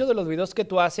visto en muchos de los videos que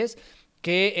tú haces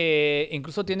que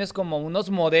incluso tienes como unos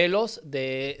modelos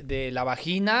de la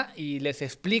vagina y les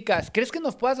explicas. ¿Crees que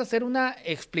nos puedas hacer una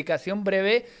explicación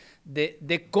breve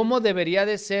de cómo debería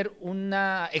de ser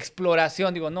una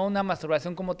exploración? Digo, no una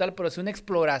masturbación como tal, pero sí una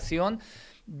exploración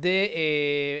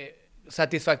de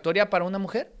satisfactoria para una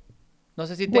mujer. No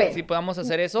sé Bueno, si podamos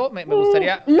hacer eso. Me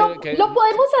gustaría lo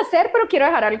podemos hacer, pero quiero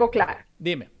dejar algo claro.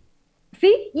 Dime.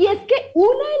 ¿Sí? Y es que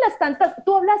una de las tantas,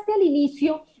 tú hablaste al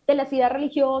inicio de las ideas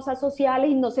religiosas,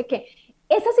 sociales y no sé qué.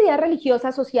 Esas ideas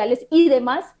religiosas, sociales y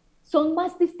demás son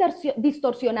más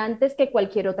distorsionantes que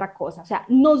cualquier otra cosa. O sea,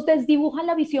 nos desdibujan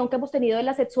la visión que hemos tenido de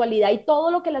la sexualidad y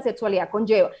todo lo que la sexualidad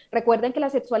conlleva. Recuerden que la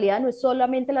sexualidad no es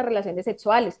solamente las relaciones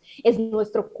sexuales, es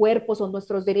nuestro cuerpo, son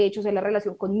nuestros derechos, es la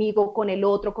relación conmigo, con el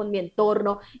otro, con mi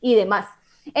entorno y demás.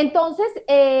 Entonces,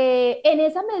 en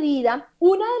esa medida,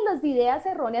 una de las ideas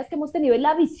erróneas que hemos tenido es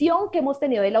la visión que hemos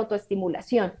tenido de la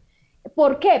autoestimulación.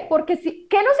 ¿Por qué? Porque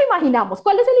 ¿qué nos imaginamos?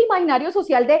 ¿Cuál es el imaginario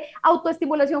social de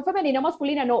autoestimulación femenina o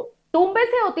masculina? No,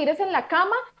 túmbese o tires en la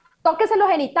cama, tóquese los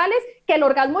genitales, que el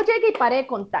orgasmo llegue y pare de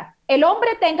contar. El hombre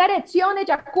tenga erección,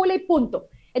 eyacula y punto.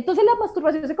 Entonces la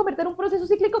masturbación se convierte en un proceso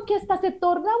cíclico que hasta se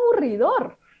torna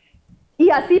aburridor. Y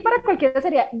así para cualquier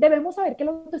serie, debemos saber que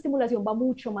la autoestimulación va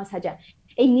mucho más allá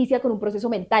e inicia con un proceso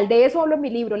mental. De eso hablo en mi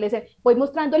libro, les voy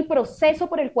mostrando el proceso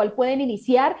por el cual pueden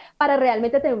iniciar para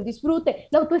realmente tener un disfrute.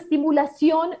 La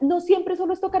autoestimulación no siempre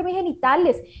solo es tocar mis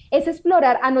genitales, es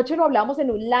explorar, anoche lo hablamos en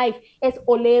un live, es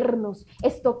olernos,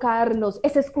 es tocarnos,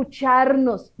 es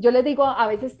escucharnos. Yo les digo, a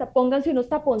veces pónganse unos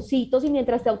taponcitos y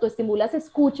mientras te autoestimulas,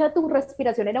 escucha tu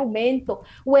respiración en aumento,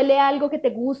 huele algo que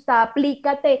te gusta,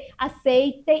 aplícate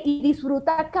aceite y disfruta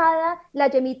la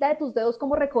yemita de tus dedos,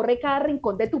 como recorre cada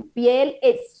rincón de tu piel,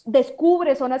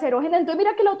 descubre zonas erógenas. Entonces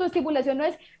mira que la autoestimulación no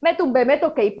es me tumbé, me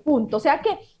toqué y punto. O sea que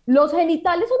los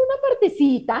genitales son una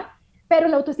partecita, pero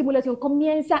la autoestimulación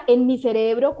comienza en mi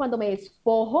cerebro cuando me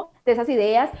despojo de esas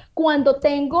ideas, cuando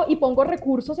tengo y pongo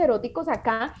recursos eróticos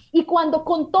acá y cuando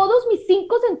con todos mis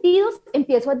 5 sentidos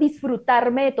empiezo a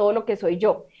disfrutarme de todo lo que soy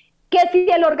yo. Que si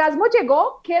el orgasmo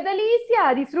llegó, qué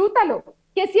delicia, disfrútalo.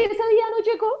 Que si ese día no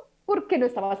llegó, porque no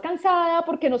estabas cansada,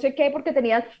 porque no sé qué, porque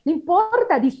tenías, no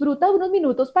importa, disfruta de unos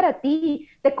minutos para ti,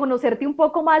 de conocerte un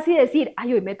poco más y decir,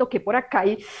 ay, hoy me toqué por acá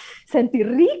y sentí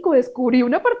rico, descubrí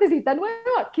una partecita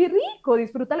nueva, qué rico,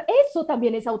 disfrútalo. Eso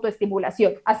también es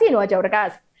autoestimulación, así no haya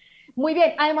orgasmo. Muy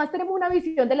bien, además tenemos una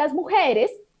visión de las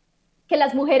mujeres, que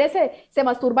las mujeres se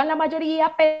masturban la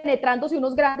mayoría penetrándose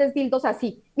unos grandes dildos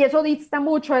así, y eso dista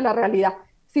mucho de la realidad.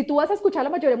 Si tú vas a escuchar a la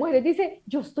mayoría de mujeres, dice,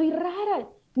 yo estoy rara,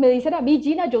 me dicen a mí,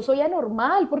 Gina, yo soy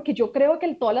anormal, porque yo creo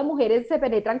que todas las mujeres se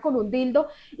penetran con un dildo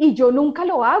y yo nunca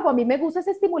lo hago, a mí me gusta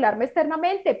estimularme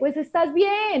externamente, pues estás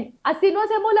bien, así no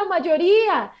hacemos la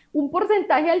mayoría, un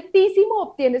porcentaje altísimo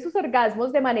obtiene sus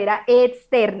orgasmos de manera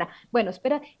externa. Bueno,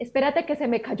 espérate que se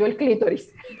me cayó el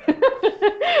clítoris.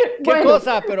 ¿Qué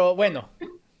cosa? Pero bueno.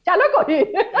 Ya lo cogí.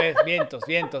 Vientos,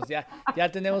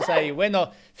 ya tenemos ahí. Bueno,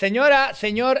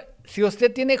 señor, si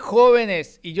usted tiene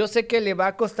jóvenes y yo sé que le va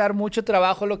a costar mucho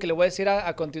trabajo lo que le voy a decir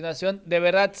a continuación, de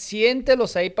verdad,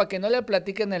 siéntelos ahí para que no le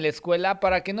platiquen en la escuela,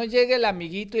 para que no llegue el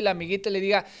amiguito y la amiguita le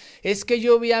diga, es que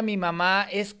yo vi a mi mamá,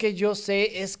 es que yo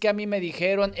sé, es que a mí me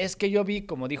dijeron, es que yo vi,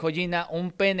 como dijo Gina,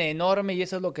 un pene enorme y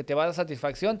eso es lo que te va a dar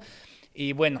satisfacción.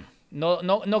 Y bueno,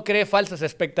 no cree falsas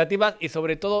expectativas y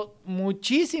sobre todo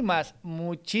muchísimas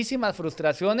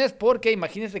frustraciones, porque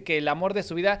imagínense que el amor de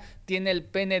su vida tiene el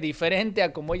pene diferente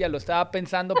a como ella lo estaba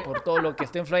pensando por todo lo que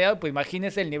está influenciado, pues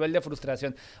imagínense el nivel de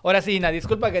frustración. Ahora sí, Ina,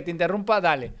 disculpa que te interrumpa,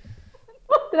 dale.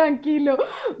 Tranquilo.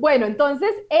 Bueno,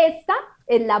 entonces esta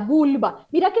es la vulva.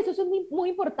 Mira que eso es muy, muy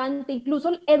importante,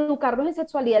 incluso educarnos en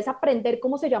sexualidad es aprender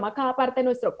cómo se llama cada parte de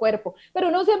nuestro cuerpo, pero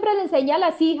uno siempre le enseña a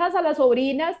las hijas, a las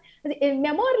sobrinas, mi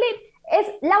amor, es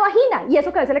la vagina, y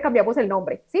eso que a veces le cambiamos el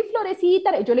nombre, ¿sí?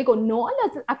 Florecita, yo le digo, no,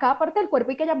 a cada parte del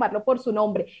cuerpo hay que llamarlo por su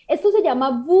nombre. Esto se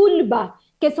llama vulva,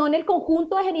 que son el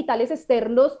conjunto de genitales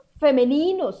externos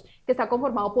femeninos, que está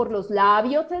conformado por los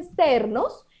labios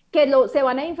externos, que se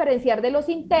van a diferenciar de los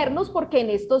internos porque en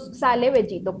estos sale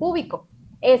vellito púbico.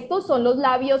 Estos son los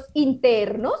labios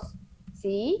internos,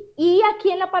 ¿sí? Y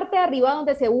aquí en la parte de arriba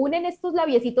donde se unen estos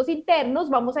labiecitos internos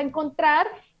vamos a encontrar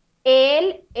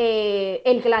el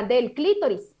glande del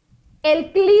clítoris,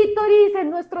 El clítoris es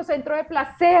nuestro centro de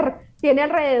placer. Tiene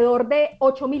alrededor de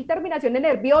 8.000 terminaciones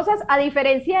nerviosas, a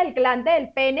diferencia del glande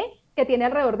del pene, que tiene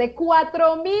alrededor de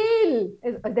 4.000.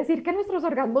 Es decir, que nuestros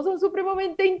orgasmos son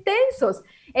supremamente intensos.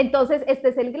 Entonces, este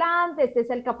es el glande, este es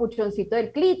el capuchoncito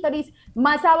del clítoris.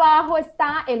 Más abajo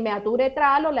está el meato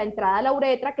uretral o la entrada a la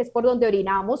uretra, que es por donde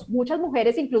orinamos. Muchas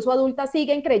mujeres, incluso adultas,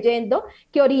 siguen creyendo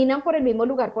que orinan por el mismo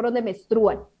lugar por donde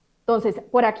menstruan. Entonces,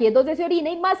 por aquí es donde se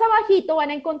orina y más abajito van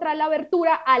a encontrar la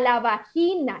abertura a la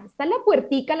vagina. Está en la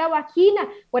puertica la vagina.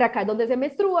 Por acá es donde se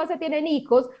menstrua, se tienen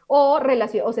hijos o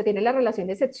se tienen las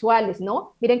relaciones sexuales,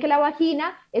 ¿no? Miren que la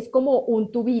vagina es como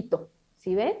un tubito,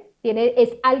 ¿sí ven?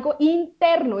 Es algo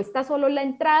interno, está solo la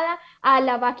entrada a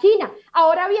la vagina.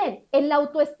 Ahora bien, en la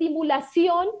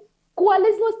autoestimulación, ¿cuál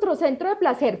es nuestro centro de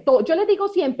placer? Yo les digo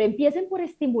siempre, empiecen por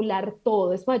estimular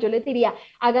todo. Es más, yo les diría,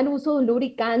 hagan uso de un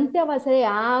lubricante a base de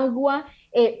agua,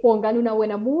 pongan una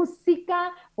buena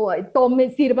música, o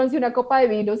sírvanse una copa de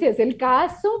vino si es el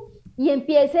caso, y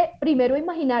empiece primero a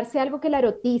imaginarse algo que la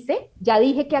erotice. Ya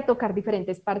dije que a tocar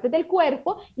diferentes partes del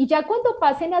cuerpo, y ya cuando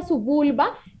pasen a su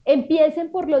vulva,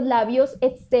 empiecen por los labios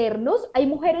externos. Hay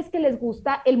mujeres que les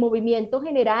gusta el movimiento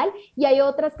general y hay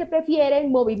otras que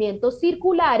prefieren movimientos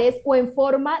circulares o en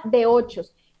forma de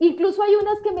ochos. Incluso hay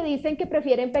unas que me dicen que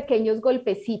prefieren pequeños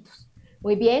golpecitos.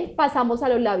 Muy bien, pasamos a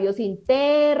los labios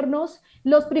internos.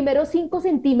 Los primeros 5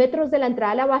 centímetros de la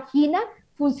entrada a la vagina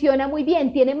funciona muy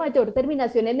bien, tiene mayor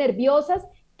terminaciones nerviosas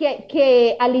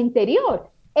que al interior.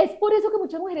 Es por eso que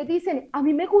muchas mujeres dicen, a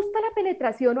mí me gusta la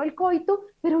penetración o el coito,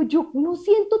 pero yo no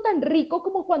siento tan rico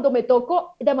como cuando me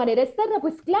toco de manera externa.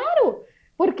 Pues claro,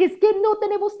 porque es que no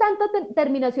tenemos tantas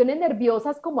terminaciones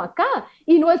nerviosas como acá.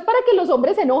 Y no es para que los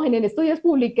hombres se enojen. En estos días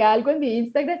publiqué algo en mi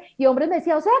Instagram y hombres me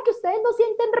decían, o sea, que ustedes no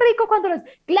sienten rico cuando les...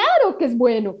 Claro que es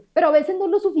bueno, pero a veces no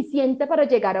es lo suficiente para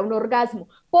llegar a un orgasmo.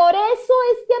 Por eso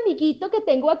este amiguito que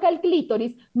tengo acá, el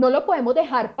clítoris, no lo podemos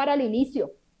dejar para el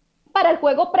inicio, para el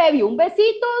juego previo, un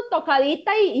besito,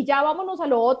 tocadita y ya vámonos a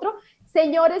lo otro.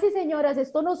 Señores y señoras,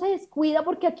 esto no se descuida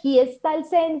porque aquí está el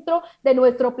centro de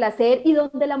nuestro placer y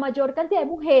donde la mayor cantidad de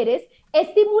mujeres,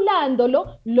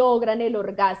 estimulándolo, logran el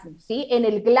orgasmo, ¿sí? En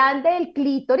el glande del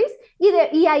clítoris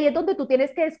y ahí es donde tú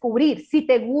tienes que descubrir si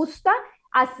te gusta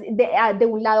de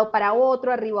un lado para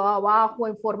otro, arriba o abajo,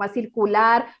 en forma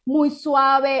circular, muy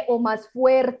suave o más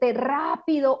fuerte,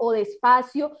 rápido o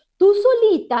despacio. Tú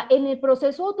solita en el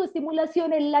proceso de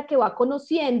autoestimulación es la que va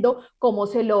conociendo cómo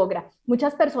se logra.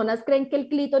 Muchas personas creen que el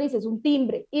clítoris es un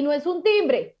timbre y no es un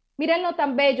timbre. Mírenlo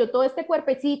tan bello, todo este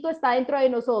cuerpecito está dentro de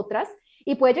nosotras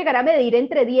y puede llegar a medir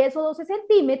entre 10 o 12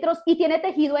 centímetros y tiene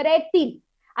tejido eréctil.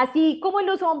 Así como en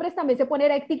los hombres también se pone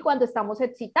eréctil cuando estamos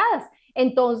excitadas.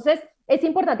 Entonces, es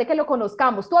importante que lo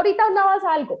conozcamos. Tú ahorita hablabas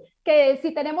algo, que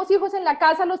si tenemos hijos en la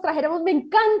casa los trajéramos, me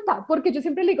encanta, porque yo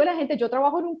siempre le digo a la gente, yo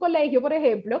trabajo en un colegio, por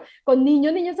ejemplo, con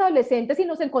niños, niñas, adolescentes, y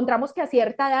nos encontramos que a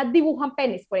cierta edad dibujan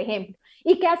penes, por ejemplo.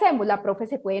 ¿Y qué hacemos? La profe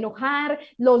se puede enojar,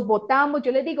 los botamos,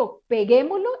 yo les digo,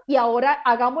 peguémoslo y ahora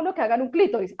hagámoslo que hagan un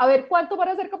clítoris. A ver cuánto van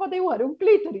a ser capaces de dibujar un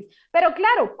clítoris. Pero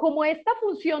claro, como esta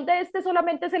función de este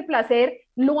solamente es el placer,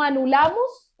 lo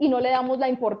anulamos y no le damos la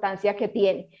importancia que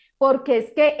tiene, porque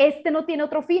es que este no tiene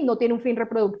otro fin, no tiene un fin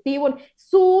reproductivo,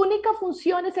 su única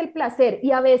función es el placer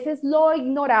y a veces lo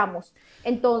ignoramos.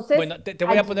 Entonces, bueno, te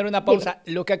voy a poner una pausa.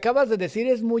 Lo que acabas de decir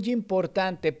es muy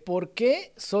importante. ¿Por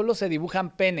qué solo se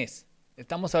dibujan penes?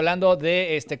 Estamos hablando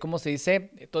de, ¿cómo se dice?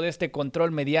 Todo este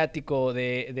control mediático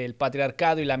del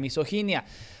patriarcado y la misoginia.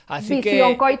 Así que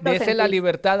dése la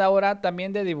libertad ahora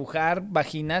también de dibujar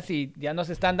vaginas y ya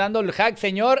nos están dando el hack.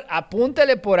 Señor,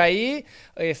 apúntele por ahí,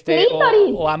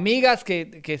 o amigas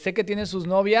que sé que tienen sus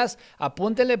novias,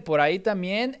 apúntele por ahí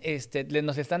también.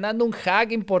 Nos están dando un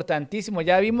hack importantísimo.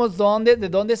 Ya vimos de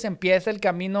dónde se empieza el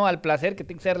camino al placer, que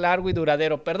tiene que ser largo y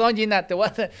duradero. Perdón, Gina,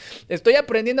 estoy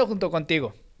aprendiendo junto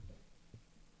contigo.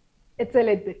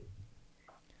 Excelente.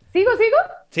 ¿Sigo?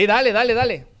 Sí,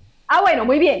 dale. Ah, bueno,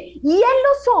 muy bien. Y en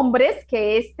los hombres,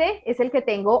 que este es el que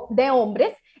tengo de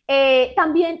hombres,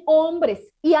 también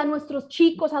hombres y a nuestros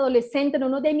chicos, adolescentes, no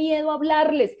nos dé miedo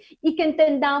hablarles y que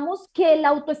entendamos que la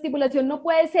autoestimulación no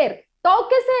puede ser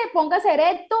tóquese, póngase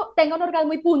erecto, tenga un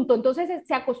orgasmo y punto. Entonces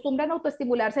se acostumbran a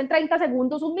autoestimularse en 30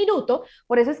 segundos, un minuto.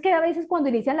 Por eso es que a veces cuando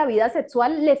inician la vida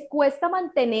sexual les cuesta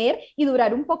mantener y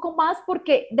durar un poco más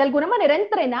porque de alguna manera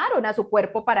entrenaron a su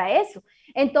cuerpo para eso.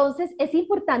 Entonces es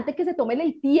importante que se tomen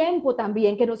el tiempo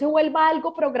también, que no se vuelva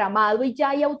algo programado y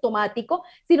ya y automático,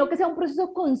 sino que sea un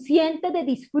proceso consciente de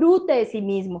disfrute de sí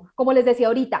mismo. Como les decía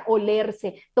ahorita,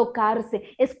 olerse, tocarse,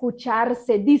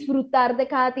 escucharse, disfrutar de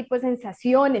cada tipo de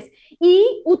sensaciones.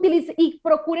 y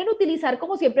procuren utilizar,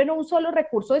 como siempre, no un solo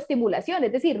recurso de estimulación,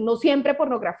 es decir, no siempre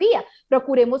pornografía,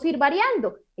 procuremos ir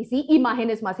variando, y sí,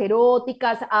 imágenes más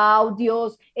eróticas,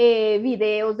 audios,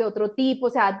 videos de otro tipo,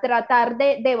 o sea, tratar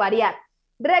de variar.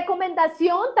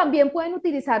 Recomendación, también pueden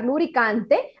utilizar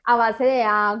lubricante a base de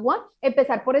agua,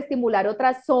 empezar por estimular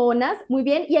otras zonas, muy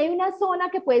bien, y hay una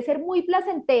zona que puede ser muy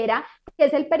placentera, que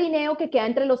es el perineo que queda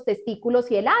entre los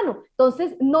testículos y el ano.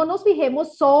 Entonces, no nos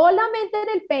fijemos solamente en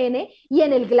el pene y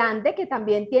en el glande, que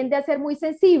también tiende a ser muy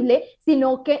sensible,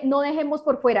 sino que no dejemos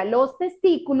por fuera los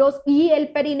testículos y el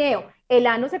perineo. El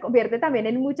ano se convierte también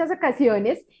en muchas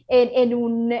ocasiones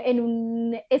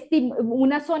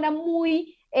una zona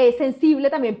muy sensible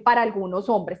también para algunos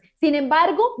hombres. Sin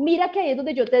embargo, mira que ahí es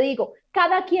donde yo te digo,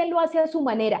 cada quien lo hace a su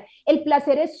manera. El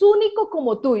placer es único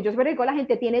como tú. Y yo siempre digo, la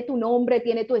gente tiene tu nombre,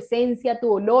 tiene tu esencia,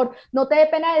 tu olor. No te dé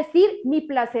pena decir, mi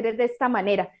placer es de esta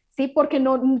manera. ¿Sí? Porque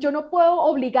no, yo no puedo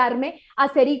obligarme a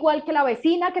ser igual que la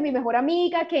vecina, que mi mejor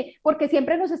amiga, porque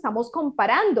siempre nos estamos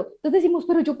comparando. Entonces decimos,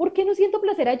 pero yo ¿por qué no siento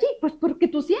placer allí? Pues porque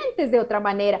tú sientes de otra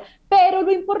manera. Pero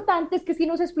lo importante es que sí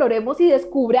nos exploremos y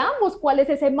descubramos cuál es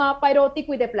ese mapa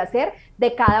erótico y de placer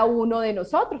de cada uno de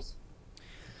nosotros.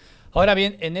 Ahora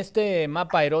bien, en este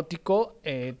mapa erótico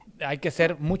hay que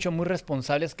ser muy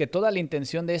responsables, que toda la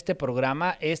intención de este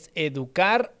programa es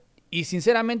educar y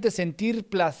sinceramente sentir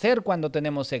placer cuando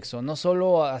tenemos sexo, no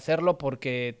solo hacerlo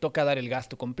porque toca dar el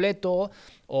gasto completo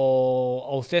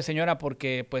o usted, señora,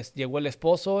 porque pues llegó el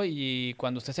esposo y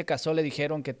cuando usted se casó le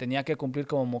dijeron que tenía que cumplir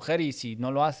como mujer y si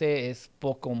no lo hace es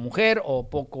poco mujer o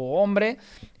poco hombre,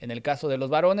 en el caso de los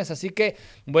varones. Así que,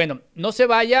 bueno, no se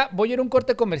vaya, voy a ir a un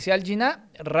corte comercial, Gina,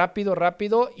 rápido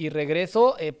y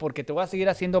regreso porque te voy a seguir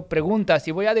haciendo preguntas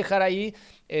y voy a dejar ahí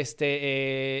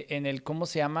en el, ¿cómo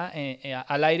se llama?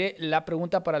 Al aire la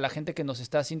pregunta para la gente que nos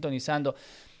está sintonizando.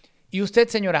 ¿Y usted,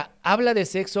 señora, habla de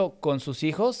sexo con sus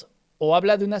hijos o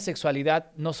habla de una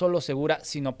sexualidad no solo segura,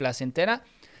 sino placentera?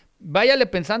 Váyale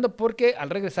pensando porque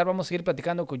al regresar vamos a seguir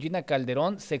platicando con Gina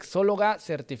Calderón, sexóloga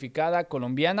certificada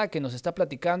colombiana, que nos está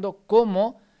platicando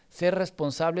cómo ser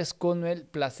responsables con el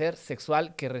placer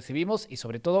sexual que recibimos y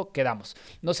sobre todo que damos.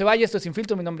 No se vaya, esto es Sin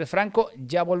Filtro, mi nombre es Franco,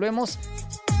 ya volvemos.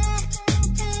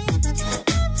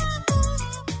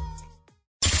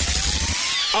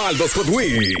 Aldo's Hot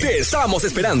Wheels, te estamos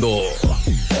esperando.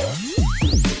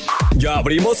 Ya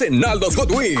abrimos en Aldo's Hot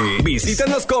Wheels.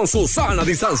 Visítanos con su sana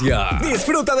distancia.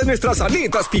 Disfruta de nuestras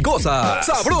alitas picosas,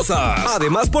 sabrosas.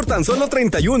 Además, por tan solo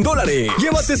 $31,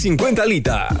 llévate 50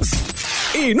 alitas.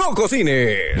 Y no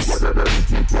cocines.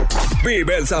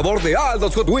 Vive el sabor de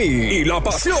Aldo's Hot Wheels y la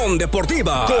pasión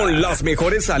deportiva con las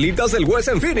mejores alitas del West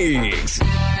en Phoenix.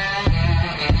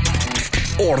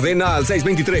 Ordena al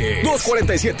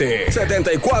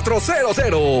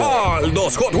 623-247-7400.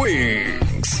 Aldo's Hot Wheels.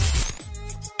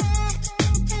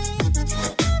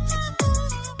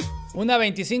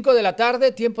 1:25 de la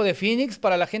tarde, tiempo de Phoenix.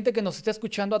 Para la gente que nos está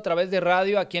escuchando a través de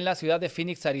radio aquí en la ciudad de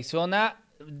Phoenix, Arizona,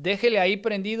 déjele ahí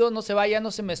prendido, no se vaya,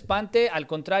 no se me espante. Al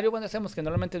contrario, bueno, sabemos que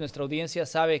normalmente nuestra audiencia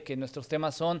sabe que nuestros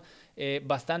temas son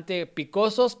bastante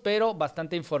picosos, pero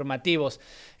bastante informativos.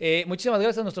 Muchísimas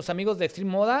gracias a nuestros amigos de Extreme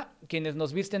Moda, quienes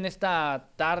nos visten esta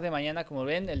tarde, mañana, como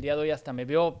ven. El día de hoy hasta me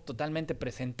veo totalmente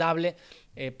presentable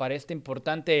para este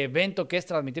importante evento que es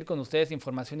transmitir con ustedes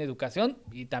información y educación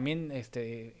y también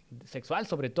sexual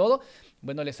sobre todo.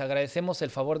 Bueno, les agradecemos el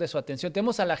favor de su atención.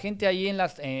 Tenemos a la gente ahí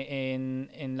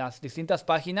en las distintas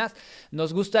páginas.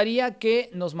 Nos gustaría que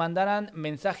nos mandaran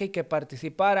mensaje y que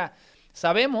participara.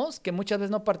 Sabemos que muchas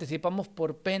veces no participamos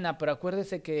por pena, pero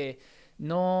acuérdese que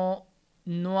no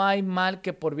hay mal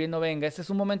que por bien no venga. Este es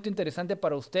un momento interesante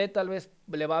para usted. Tal vez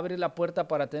le va a abrir la puerta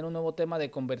para tener un nuevo tema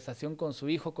de conversación con su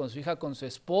hijo, con su hija, con su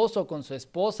esposo, con su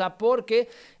esposa, porque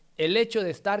el hecho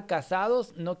de estar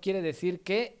casados no quiere decir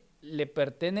que le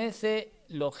pertenece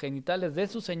los genitales de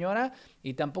su señora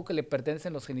y tampoco le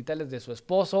pertenecen los genitales de su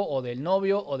esposo o del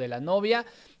novio o de la novia.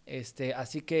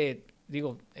 Así que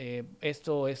digo,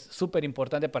 esto es súper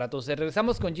importante para todos.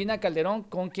 Regresamos con Gina Calderón,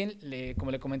 con quien,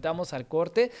 como le comentábamos al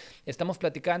corte, estamos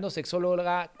platicando,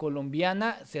 sexóloga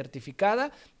colombiana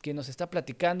certificada, que nos está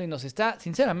platicando y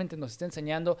sinceramente nos está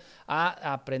enseñando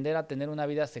a aprender a tener una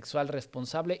vida sexual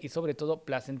responsable y sobre todo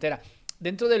placentera.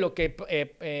 Dentro de lo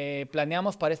que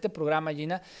planeamos para este programa,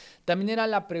 Gina, también era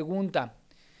la pregunta.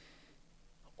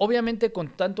 Obviamente, con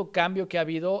tanto cambio que ha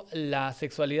habido, la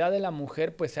sexualidad de la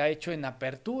mujer pues se ha hecho en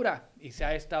apertura y se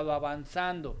ha estado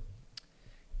avanzando.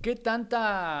 ¿Qué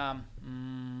tanta,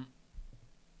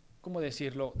 cómo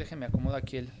decirlo? Déjeme acomodar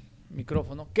aquí el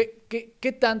micrófono.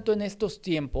 ¿Qué tanto en estos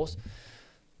tiempos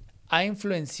ha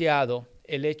influenciado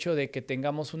el hecho de que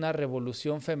tengamos una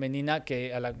revolución femenina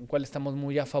a la cual estamos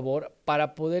muy a favor,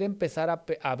 para poder empezar a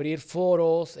abrir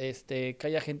foros, que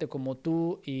haya gente como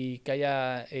tú y que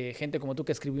haya gente como tú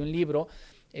que escribió un libro,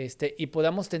 y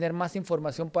podamos tener más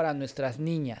información para nuestras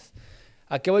niñas.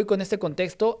 ¿A qué voy con este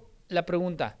contexto? La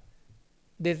pregunta,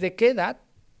 ¿desde qué edad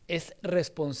es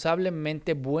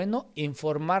responsablemente bueno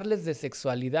informarles de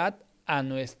sexualidad a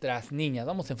nuestras niñas?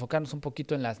 Vamos a enfocarnos un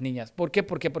poquito en las niñas. ¿Por qué?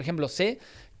 Porque, por ejemplo, sé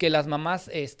que las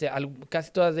mamás,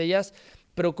 casi todas de ellas,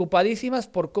 preocupadísimas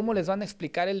por cómo les van a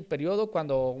explicar el periodo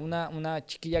cuando una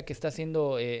chiquilla que está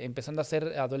empezando a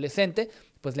ser adolescente,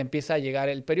 pues le empieza a llegar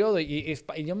el periodo. Y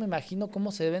yo me imagino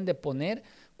cómo se deben de poner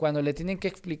cuando le tienen que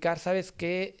explicar, ¿sabes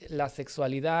qué? La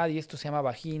sexualidad, y esto se llama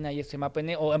vagina, y esto se llama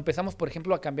pene, o empezamos, por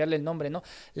ejemplo, a cambiarle el nombre, ¿no?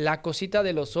 La cosita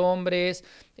de los hombres,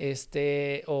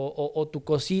 o tu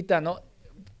cosita, ¿no?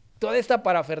 Toda esta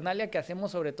parafernalia que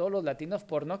hacemos, sobre todo los latinos,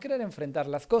 por no querer enfrentar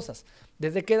las cosas.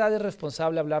 ¿Desde qué edad es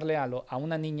responsable hablarle a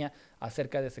una niña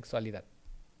acerca de sexualidad?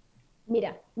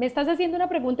 Mira, me estás haciendo una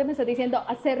pregunta y me estás diciendo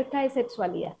acerca de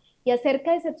sexualidad. Y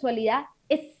acerca de sexualidad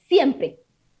es siempre,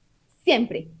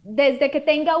 siempre, desde que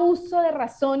tenga uso de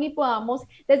razón y podamos,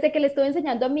 desde que le estoy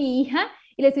enseñando a mi hija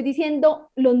y le estoy diciendo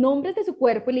los nombres de su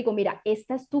cuerpo y le digo, mira,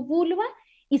 esta es tu vulva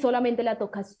y solamente la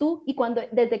tocas tú, y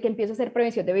desde que empiezo a hacer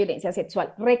prevención de violencia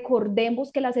sexual.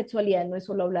 Recordemos que la sexualidad no es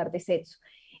solo hablar de sexo,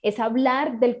 es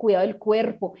hablar del cuidado del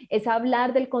cuerpo, es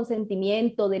hablar del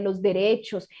consentimiento, de los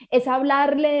derechos, es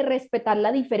hablarle de respetar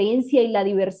la diferencia y la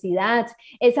diversidad,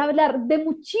 es hablar de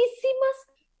muchísimas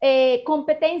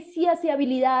competencias y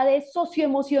habilidades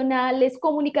socioemocionales,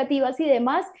 comunicativas y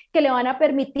demás que le van a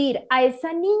permitir a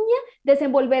esa niña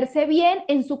desenvolverse bien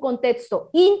en su contexto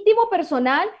íntimo,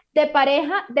 personal, de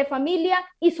pareja, de familia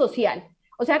y social.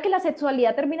 O sea que la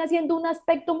sexualidad termina siendo un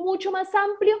aspecto mucho más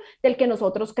amplio del que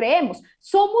nosotros creemos.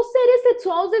 Somos seres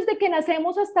sexuados desde que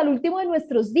nacemos hasta el último de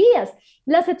nuestros días.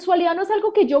 La sexualidad no es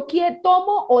algo que yo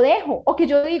tomo o dejo, o que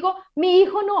yo digo, mi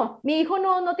hijo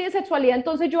no tiene sexualidad,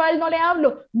 entonces yo a él no le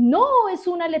hablo. No, es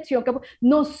una elección que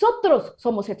nosotros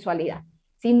somos sexualidad.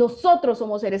 ¿Sí? Nosotros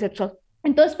somos seres sexuados.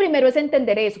 Entonces, primero es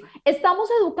entender eso. Estamos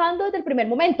educando desde el primer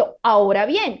momento. Ahora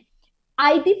bien,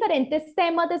 hay diferentes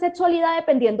temas de sexualidad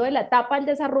dependiendo de la etapa del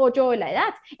desarrollo o de la edad.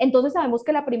 Entonces sabemos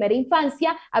que en la primera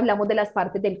infancia hablamos de las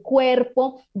partes del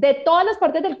cuerpo, de todas las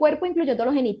partes del cuerpo, incluyendo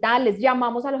los genitales.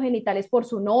 Llamamos a los genitales por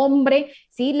su nombre,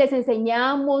 ¿sí? Les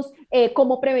enseñamos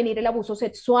cómo prevenir el abuso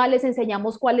sexual, les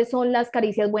enseñamos cuáles son las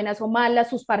caricias buenas o malas,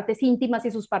 sus partes íntimas y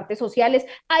sus partes sociales.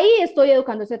 Ahí estoy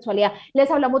educando en sexualidad.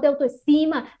 Les hablamos de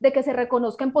autoestima, de que se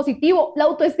reconozca en positivo. La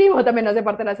autoestima también hace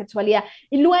parte de la sexualidad.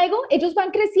 Y luego ellos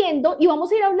van creciendo y vamos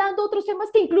a ir hablando de otros temas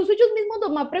que incluso ellos mismos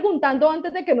nos van preguntando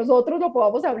antes de que nosotros lo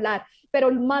podamos hablar,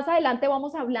 pero más adelante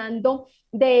vamos hablando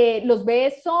de los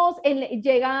besos,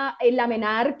 llega la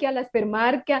menarquia, la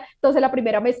espermarquia, entonces la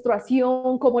primera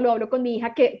menstruación, cómo lo hablo con mi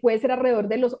hija, que puede ser alrededor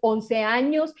de los 11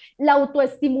 años, la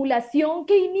autoestimulación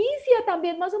que inicia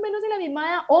también más o menos en la misma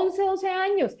edad, 11, 12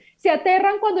 años. Se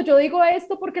aterran cuando yo digo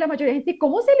esto porque la mayoría de gente,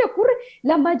 ¿cómo se le ocurre?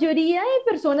 La mayoría de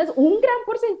personas, un gran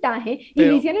porcentaje,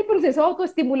 inician el proceso de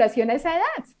autoestimulación a esa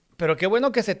edad. Pero qué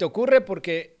bueno que se te ocurre,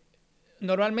 porque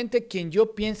normalmente quien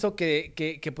yo pienso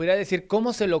que pudiera decir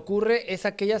cómo se le ocurre es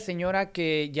aquella señora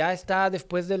que ya está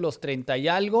después de los 30 y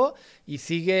algo y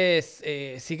sigue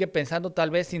pensando tal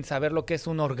vez sin saber lo que es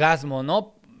un orgasmo,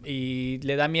 ¿no? Y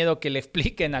le da miedo que le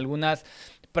expliquen algunas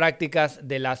prácticas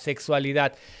de la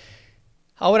sexualidad.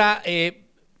 Ahora,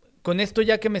 con esto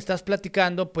ya que me estás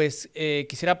platicando, pues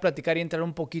quisiera platicar y entrar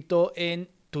un poquito en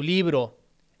tu libro,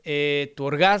 Tu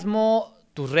orgasmo,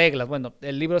 tus reglas. Bueno,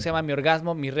 el libro se llama Mi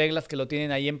orgasmo, mis reglas, que lo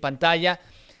tienen ahí en pantalla.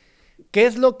 ¿Qué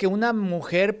es lo que una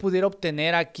mujer pudiera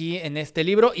obtener aquí en este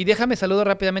libro? Y déjame saludar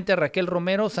rápidamente a Raquel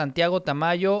Romero, Santiago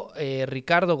Tamayo,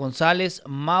 Ricardo González,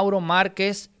 Mauro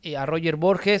Márquez, a Roger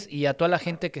Borges y a toda la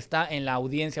gente que está en la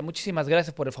audiencia. Muchísimas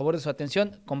gracias por el favor de su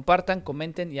atención. Compartan,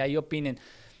 comenten y ahí opinen.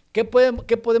 ¿Qué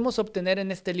podemos obtener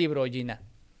en este libro, Gina?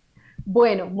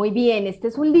 Bueno, muy bien. Este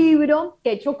es un libro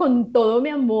que he hecho con todo mi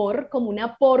amor, como un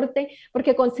aporte,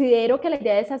 porque considero que la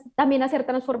idea es también hacer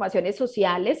transformaciones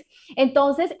sociales.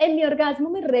 Entonces, en Mi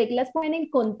orgasmo, mis reglas, pueden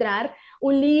encontrar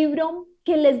un libro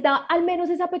que les da al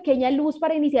menos esa pequeña luz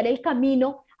para iniciar el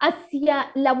camino hacia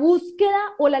la búsqueda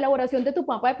o la elaboración de tu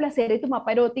mapa de placer y tu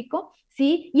mapa erótico,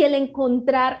 ¿sí? Y el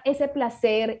encontrar ese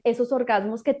placer, esos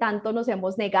orgasmos que tanto nos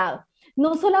hemos negado.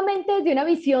 No solamente desde una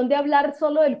visión de hablar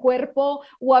solo del cuerpo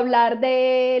o hablar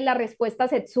de la respuesta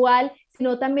sexual,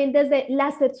 sino también desde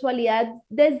la sexualidad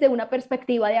desde una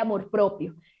perspectiva de amor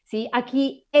propio. ¿sí?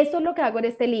 Aquí, eso es lo que hago en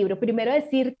este libro. Primero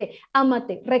decirte,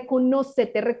 ámate,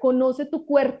 reconócete, reconoce tu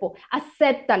cuerpo,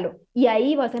 acéptalo, y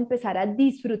ahí vas a empezar a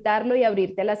disfrutarlo y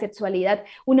abrirte a la sexualidad.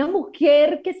 Una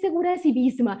mujer que es segura de sí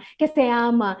misma, que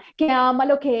ama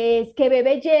lo que es, que ve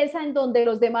belleza en donde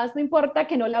los demás no importa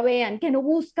que no la vean, que no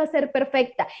busca ser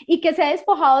perfecta y que se ha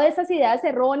despojado de esas ideas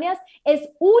erróneas, es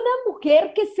una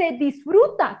mujer que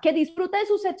disfruta de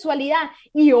su sexualidad,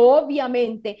 y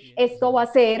obviamente esto va a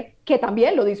hacer que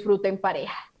también lo disfrute en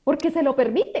pareja, porque se lo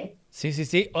permite. Sí, sí,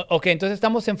 sí. Ok, entonces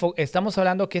estamos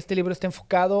hablando que este libro está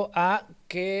enfocado a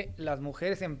que las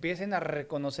mujeres empiecen a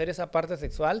reconocer esa parte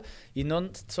sexual y no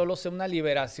solo sea una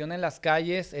liberación en las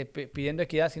calles pidiendo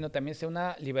equidad, sino también sea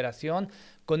una liberación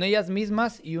con ellas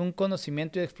mismas y un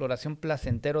conocimiento y exploración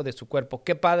placentero de su cuerpo.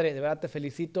 Qué padre, de verdad te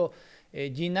felicito,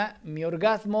 Gina. Mi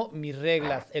orgasmo, mis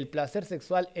reglas. El placer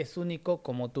sexual es único,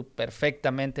 como tú,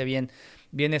 perfectamente bien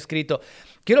escrito.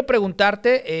 Quiero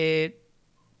preguntarte,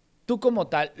 tú como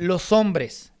tal, los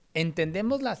hombres,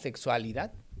 ¿entendemos la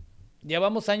sexualidad?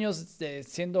 Llevamos años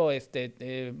siendo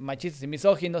machistas y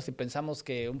misóginos y pensamos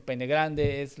que un pene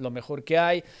grande es lo mejor que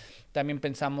hay. También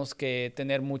pensamos que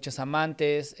tener muchas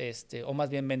amantes, o más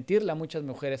bien mentirle a muchas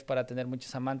mujeres para tener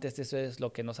muchos amantes, eso es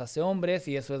lo que nos hace hombres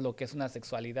y eso es lo que es una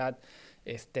sexualidad,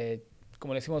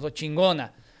 como le decimos,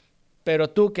 chingona. Pero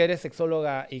tú que eres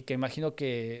sexóloga y que imagino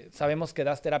que sabemos que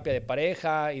das terapia de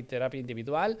pareja y terapia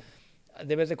individual,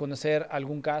 debes de conocer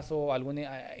algún caso,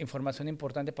 alguna información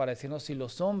importante para decirnos si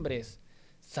los hombres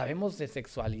sabemos de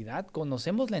sexualidad,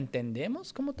 conocemos, la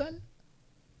entendemos como tal.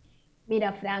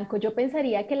 Mira, Franco, yo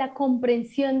pensaría que la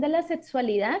comprensión de la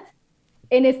sexualidad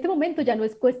en este momento ya no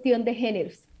es cuestión de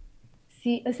géneros.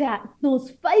 Sí, o sea,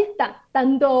 nos falta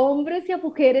tanto a hombres y a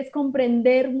mujeres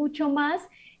comprender mucho más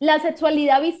la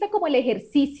sexualidad vista como el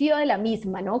ejercicio de la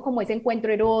misma, ¿no? Como ese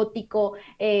encuentro erótico,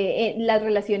 las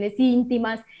relaciones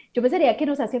íntimas. Yo pensaría que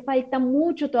nos hace falta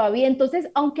mucho todavía. Entonces,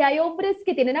 aunque hay hombres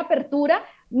que tienen apertura,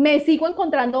 me sigo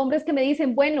encontrando hombres que me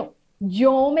dicen, bueno,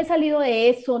 yo me he salido de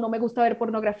eso, no me gusta ver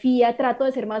pornografía, trato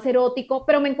de ser más erótico,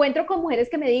 pero me encuentro con mujeres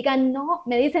que me digan, no,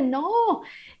 me dicen, no,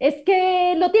 es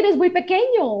que lo tienes muy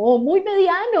pequeño, o muy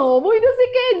mediano, o muy no sé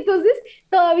qué. Entonces,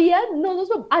 todavía no nos,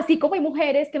 así como hay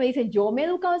mujeres que me dicen, yo me he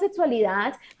educado en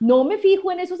sexualidad, no me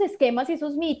fijo en esos esquemas y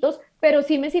esos mitos, pero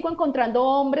sí me sigo encontrando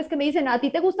hombres que me dicen, ¿a ti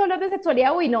te gusta hablar de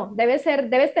sexualidad? Uy, no, debes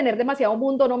tener demasiado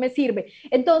mundo, no me sirve.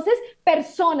 Entonces,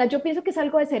 personas, yo pienso que es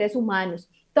algo de seres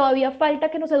humanos. Todavía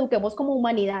falta que nos eduquemos como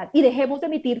humanidad y dejemos de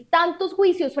emitir tantos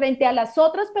juicios frente a las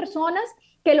otras personas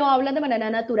que lo hablan de manera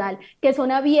natural, que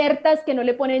son abiertas, que no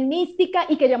le ponen mística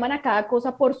y que llaman a cada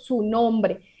cosa por su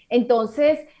nombre.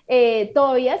 Entonces,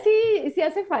 todavía sí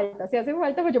hace falta,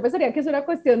 pero yo pensaría que es una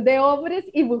cuestión de hombres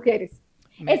y mujeres.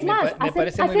 Es más,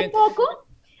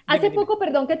 hace poco,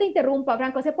 perdón que te interrumpa,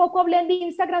 Franco, hace poco hablé en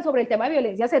Instagram sobre el tema de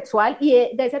violencia sexual y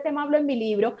de ese tema hablo en mi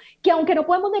libro, que aunque no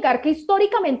podemos negar que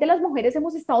históricamente las mujeres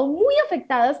hemos estado muy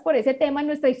afectadas por ese tema en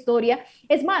nuestra historia,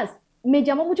 es más, me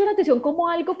llama mucho la atención como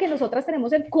algo que nosotras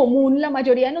tenemos en común, la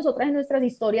mayoría de nosotras en nuestras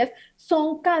historias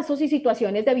son casos y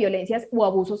situaciones de violencia o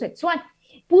abuso sexual.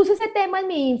 Puse ese tema en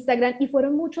mi Instagram y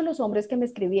fueron muchos los hombres que me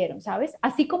escribieron, ¿sabes?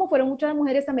 Así como fueron muchas las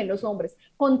mujeres, también los hombres,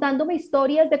 contándome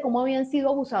historias de cómo habían sido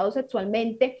abusados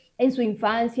sexualmente en su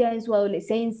infancia, en su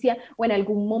adolescencia o en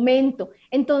algún momento.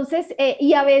 Entonces,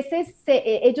 y a veces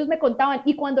ellos me contaban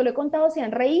y cuando lo he contado se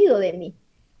han reído de mí.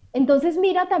 Entonces,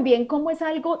 mira también cómo es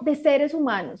algo de seres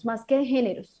humanos, más que de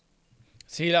géneros.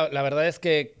 Sí, la verdad es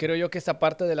que creo yo que esta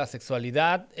parte de la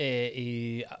sexualidad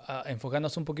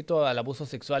enfocándonos un poquito al abuso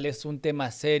sexual es un tema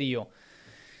serio.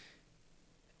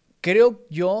 Creo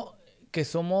yo que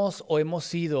somos o hemos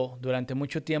sido durante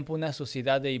mucho tiempo una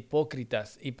sociedad de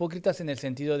hipócritas. Hipócritas en el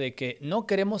sentido de que no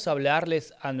queremos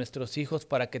hablarles a nuestros hijos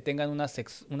para que tengan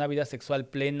una vida sexual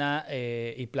plena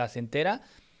y placentera,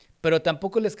 pero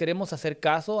tampoco les queremos hacer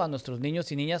caso a nuestros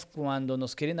niños y niñas cuando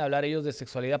nos quieren hablar ellos de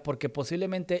sexualidad, porque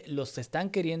posiblemente los están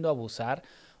queriendo abusar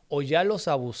o ya los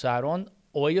abusaron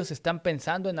o ellos están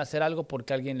pensando en hacer algo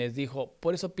porque alguien les dijo.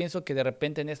 Por eso pienso que de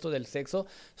repente en esto del sexo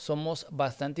somos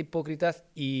bastante hipócritas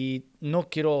y no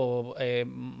quiero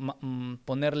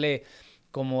ponerle,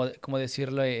 como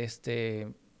decirle,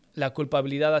 la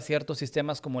culpabilidad a ciertos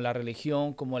sistemas como la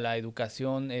religión, como la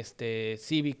educación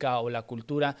cívica o la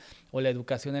cultura o la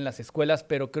educación en las escuelas,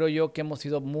 pero creo yo que hemos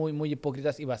sido muy, muy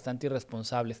hipócritas y bastante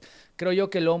irresponsables. Creo yo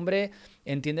que el hombre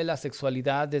entiende la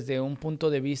sexualidad desde un punto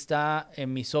de vista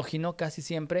misógino casi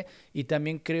siempre, y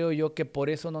también creo yo que por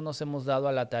eso no nos hemos dado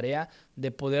a la tarea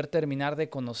de poder terminar de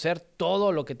conocer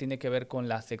todo lo que tiene que ver con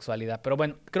la sexualidad. Pero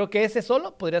bueno, creo que ese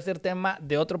solo podría ser tema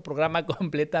de otro programa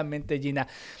completamente, Gina.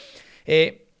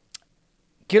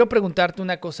 Quiero preguntarte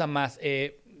una cosa más.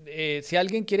 si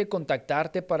alguien quiere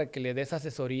contactarte para que le des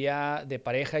asesoría de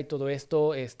pareja y todo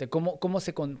esto, ¿cómo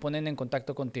se ponen en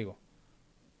contacto contigo?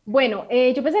 Bueno,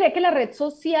 yo pensaría que la red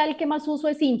social que más uso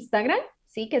es Instagram,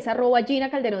 ¿sí? Que es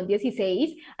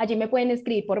 @GinaCalderón16. Allí me pueden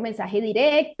escribir por mensaje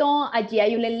directo, allí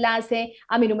hay un enlace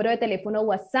a mi número de teléfono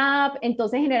WhatsApp.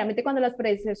 Entonces, generalmente cuando las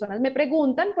personas me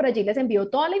preguntan, por allí les envío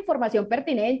toda la información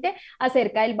pertinente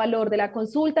acerca del valor de la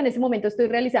consulta. En ese momento estoy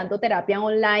realizando terapia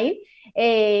online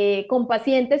con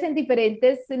pacientes en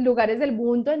diferentes lugares del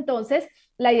mundo. Entonces,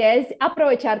 la idea es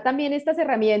aprovechar también estas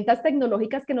herramientas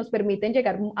tecnológicas que nos permiten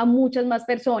llegar a muchas más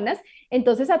personas.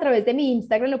 Entonces, a través de mi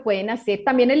Instagram lo pueden hacer.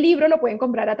 También el libro lo pueden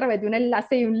comprar a través de un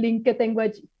enlace y un link que tengo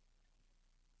allí.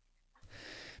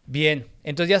 Bien,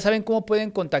 entonces ya saben cómo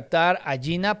pueden contactar a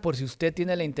Gina por si usted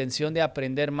tiene la intención de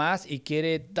aprender más y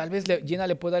quiere, tal vez Gina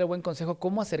le puede dar el buen consejo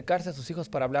cómo acercarse a sus hijos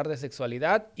para hablar de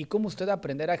sexualidad y cómo usted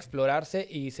aprender a explorarse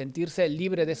y sentirse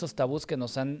libre de esos tabús que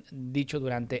nos han dicho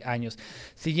durante años.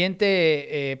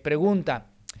 Siguiente pregunta,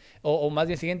 o más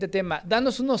bien siguiente tema,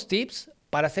 danos unos tips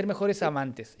para ser mejores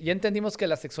amantes. Ya entendimos que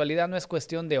la sexualidad no es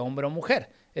cuestión de hombre o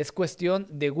mujer, es cuestión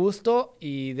de gusto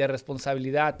y de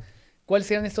responsabilidad. ¿Cuáles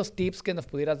serían estos tips que nos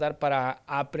pudieras dar para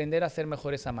aprender a ser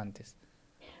mejores amantes?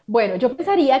 Bueno, yo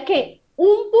pensaría que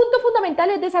un punto fundamental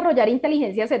es desarrollar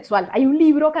inteligencia sexual. Hay un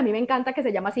libro que a mí me encanta que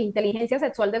se llama así, Inteligencia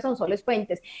Sexual de Sonsoles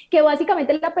Fuentes, que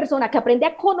básicamente es la persona que aprende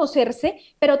a conocerse,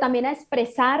 pero también a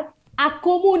expresar, a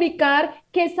comunicar,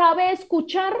 que sabe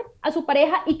escuchar a su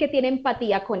pareja y que tiene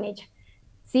empatía con ella.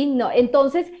 Sí, no.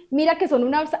 Entonces, mira que son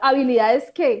unas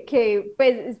habilidades que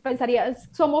pues, pensaría,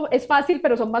 es fácil,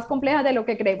 pero son más complejas de lo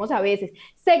que creemos a veces.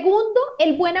 Segundo,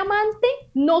 el buen amante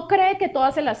no cree que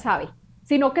todas se las sabe,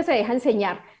 sino que se deja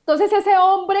enseñar. Entonces, ese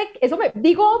hombre,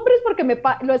 digo hombres porque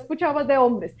lo he escuchado más de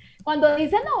hombres, cuando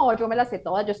dicen, no, yo me las sé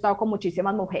todas, yo he estado con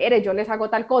muchísimas mujeres, yo les hago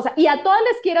tal cosa, y a todas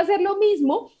les quiero hacer lo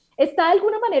mismo, está de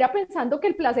alguna manera pensando que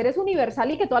el placer es universal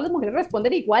y que todas las mujeres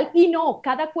responden igual, y no,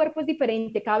 cada cuerpo es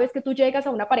diferente. Cada vez que tú llegas a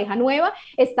una pareja nueva,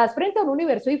 estás frente a un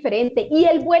universo diferente, y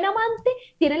el buen amante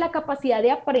tiene la capacidad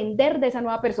de aprender de esa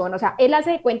nueva persona. O sea, él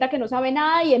hace de cuenta que no sabe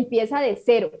nada y empieza de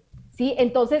cero, ¿sí?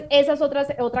 Entonces, esa es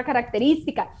otra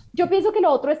característica. Yo pienso que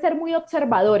lo otro es ser muy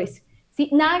observadores. Sí,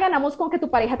 nada ganamos con que tu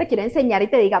pareja te quiera enseñar y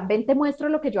te diga, ven, te muestro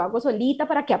lo que yo hago solita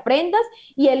para que aprendas,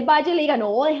 y él vaya y le diga,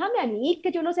 no, déjame a mí,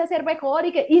 que yo lo sé hacer mejor,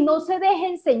 y no se deje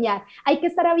enseñar. Hay que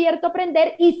estar abierto a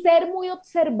aprender y ser muy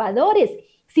observadores.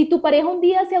 Si tu pareja un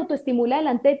día se autoestimula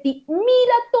delante de ti,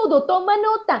 mira todo, toma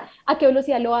nota, a qué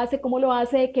velocidad lo hace, cómo lo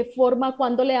hace, de qué forma,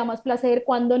 cuándo le da más placer,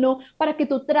 cuándo no, para que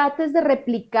tú trates de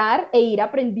replicar e ir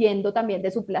aprendiendo también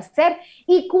de su placer.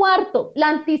 Y cuarto, la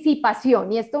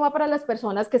anticipación, y esto va para las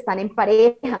personas que están en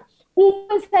pareja. Un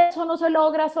buen sexo no se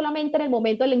logra solamente en el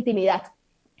momento de la intimidad.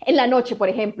 En la noche, por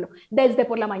ejemplo, desde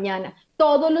por la mañana,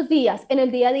 todos los días, en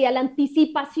el día a día. La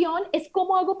anticipación es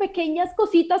cómo hago pequeñas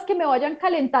cositas que me vayan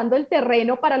calentando el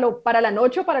terreno para la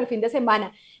noche o para el fin de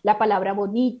semana. La palabra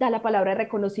bonita, la palabra de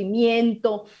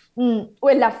reconocimiento, o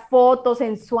en la foto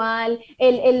sensual,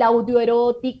 el audio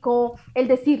erótico, el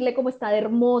decirle cómo está de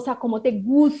hermosa, cómo te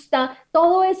gusta.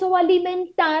 Todo eso va a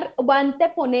alimentar, va a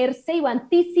anteponerse y va a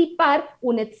anticipar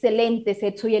un excelente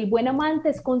sexo, y el buen amante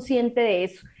es consciente de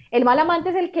eso. El mal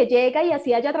amante es el que llega y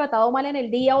así haya tratado mal en el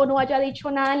día o no haya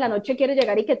dicho nada, en la noche quiere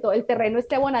llegar y que todo el terreno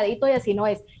esté bonadito, y así no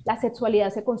es. La sexualidad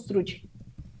se construye.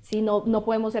 Sí, no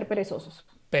podemos ser perezosos.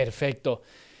 Perfecto.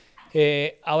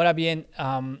 Ahora bien,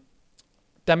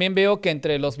 también veo que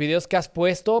entre los videos que has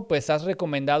puesto, pues has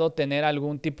recomendado tener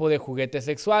algún tipo de juguete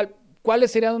sexual.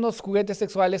 ¿Cuáles serían unos juguetes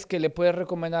sexuales que le puedes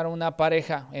recomendar a una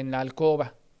pareja en la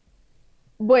alcoba?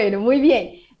 Bueno, muy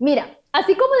bien. Mira,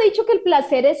 así como he dicho que el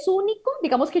placer es único,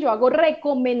 digamos que yo hago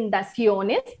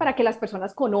recomendaciones para que las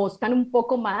personas conozcan un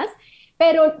poco más,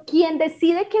 pero quien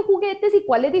decide qué juguetes y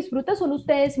cuáles disfrutan son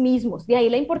ustedes mismos. De ahí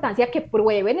la importancia que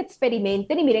prueben,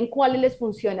 experimenten y miren cuáles les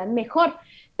funcionan mejor.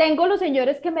 Tengo los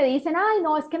señores que me dicen, ay,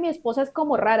 no, es que mi esposa es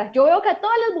como rara. Yo veo que a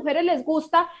todas las mujeres les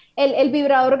gusta el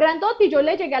vibrador grandote, y yo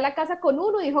le llegué a la casa con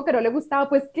uno y dijo que no le gustaba.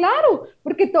 Pues claro,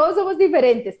 porque todos somos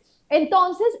diferentes.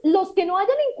 Entonces, los que no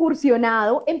hayan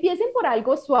incursionado, empiecen por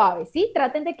algo suave, ¿sí?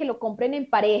 Traten de que lo compren en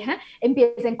pareja,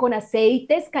 empiecen con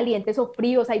aceites calientes o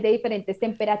fríos, hay de diferentes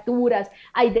temperaturas,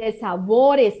 hay de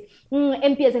sabores.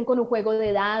 Empiecen con un juego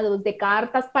de dados, de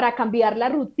cartas, para cambiar la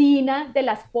rutina de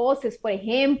las poses, por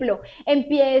ejemplo.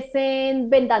 Empiecen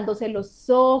vendándose los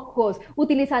ojos,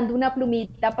 utilizando una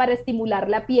plumita para estimular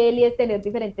la piel y tener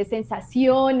diferentes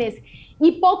sensaciones.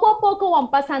 Y poco a poco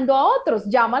van pasando a otros.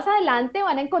 Ya más adelante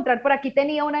van a encontrar mostrar, por aquí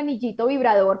tenía un anillito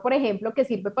vibrador, por ejemplo, que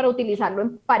sirve para utilizarlo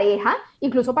en pareja,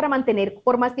 incluso para mantener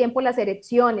por más tiempo las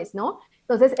erecciones, ¿no?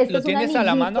 Entonces, este ¿Lo es un tienes a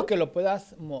la mano anillito. que lo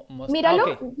puedas mostrar?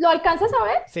 Míralo, Ok. ¿lo alcanzas a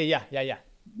ver? Sí, ya.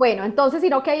 Bueno, entonces,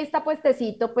 sino que ahí está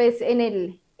puestecito, pues, en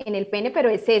el pene, pero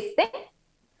es este,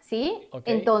 ¿sí? Ok.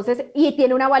 Entonces, y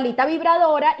tiene una balita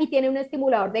vibradora y tiene un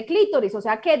estimulador de clítoris, o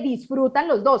sea que disfrutan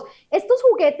los dos. Estos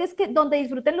juguetes que donde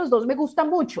disfruten los dos me gustan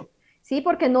mucho, ¿sí?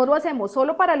 Porque no lo hacemos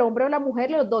solo para el hombre o la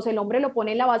mujer, los dos, el hombre lo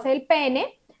pone en la base del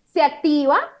pene, se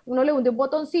activa, uno le hunde un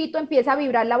botoncito, empieza a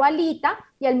vibrar la balita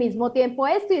y al mismo tiempo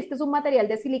esto, y este es un material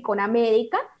de silicona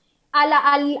médica.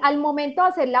 Al momento de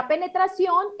hacer la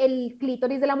penetración, el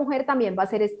clítoris de la mujer también va a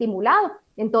ser estimulado.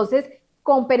 Entonces,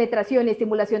 con penetración y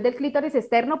estimulación del clítoris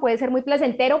externo puede ser muy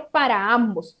placentero para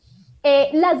ambos.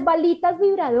 Las balitas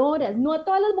vibradoras, no a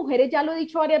todas las mujeres, ya lo he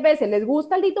dicho varias veces, les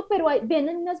gusta el dito, pero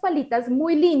vienen unas balitas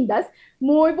muy lindas,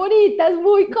 muy bonitas,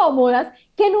 muy cómodas,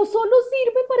 que no solo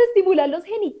sirven para estimular los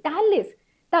genitales,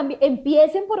 también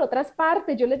empiecen por otras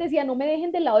partes. Yo les decía, no me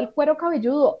dejen de lado el cuero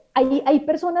cabelludo. Hay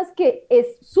personas que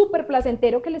es súper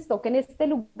placentero que les toquen este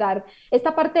lugar,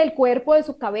 esta parte del cuerpo, de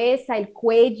su cabeza, el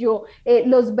cuello,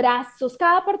 los brazos,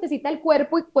 cada partecita del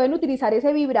cuerpo, y pueden utilizar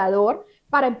ese vibrador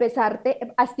para empezarte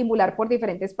a estimular por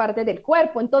diferentes partes del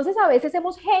cuerpo. Entonces, a veces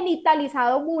hemos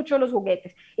genitalizado mucho los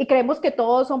juguetes y creemos que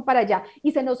todos son para allá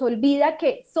y se nos olvida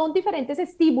que son diferentes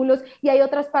estímulos y hay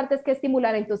otras partes que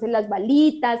estimular. Entonces, las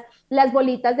balitas, las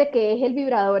bolitas de que es el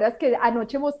vibradoras, que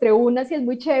anoche mostré unas y es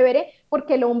muy chévere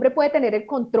porque el hombre puede tener el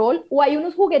control, o hay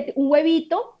unos juguetes, un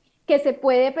huevito que se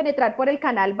puede penetrar por el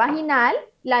canal vaginal,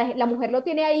 la mujer lo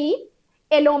tiene ahí,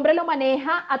 el hombre lo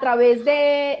maneja a través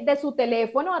de su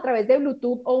teléfono, a través de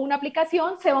Bluetooth o una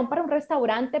aplicación, se van para un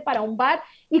restaurante, para un bar,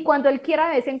 y cuando él quiera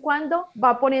de vez en cuando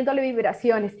va poniéndole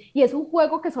vibraciones. Y es un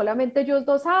juego que solamente ellos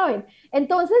dos saben.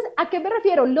 Entonces, ¿a qué me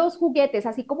refiero? Los juguetes,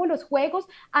 así como los juegos,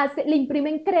 le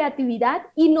imprimen creatividad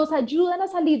y nos ayudan a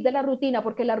salir de la rutina,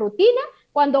 porque la rutina,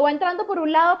 cuando va entrando por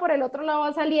un lado, por el otro lado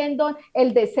va saliendo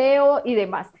el deseo y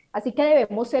demás. Así que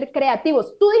debemos ser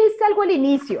creativos. Tú dijiste algo al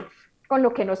inicio, con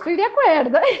lo que no estoy de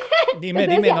acuerdo. Dime,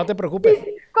 no te preocupes.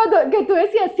 Que tú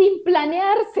decías, sin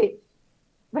planearse.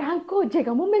 Branco,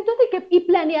 llega un momento de que, y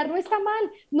planear no está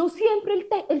mal, no siempre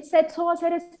el sexo va a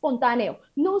ser espontáneo,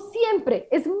 no siempre,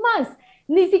 es más,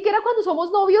 ni siquiera cuando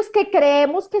somos novios que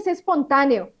creemos que es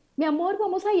espontáneo. Mi amor,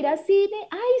 vamos a ir al cine,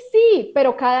 ay sí,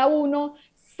 pero cada uno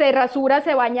se rasura,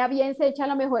 se baña bien, se echa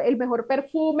el mejor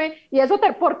perfume, y eso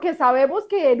porque sabemos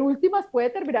que en últimas puede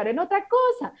terminar en otra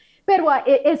cosa. Pero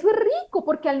eso es rico,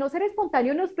 porque al no ser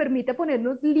espontáneo nos permite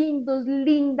ponernos lindos,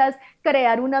 lindas,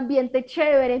 crear un ambiente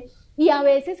chévere. Y a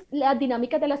veces las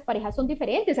dinámicas de las parejas son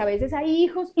diferentes. A veces hay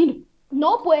hijos y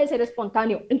no puede ser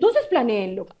espontáneo. Entonces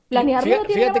planéenlo. Planearlo.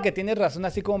 Fíjate que tienes razón,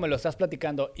 así como me lo estás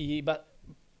platicando. Y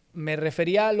me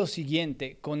refería a lo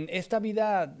siguiente. Con esta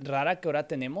vida rara que ahora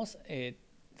tenemos,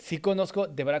 sí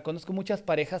de verdad conozco muchas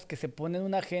parejas que se ponen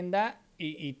una agenda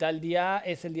y tal día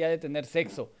es el día de tener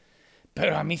sexo.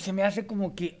 Pero a mí se me hace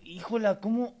como que, híjola,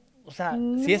 ¿cómo? O sea,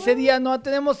 si ese día no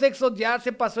tenemos sexo, ya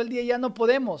se pasó el día y ya no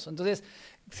podemos. Entonces,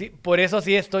 sí, por eso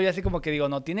sí estoy así como que digo,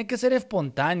 no, tiene que ser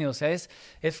espontáneo. O sea, es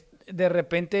de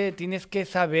repente tienes que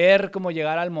saber cómo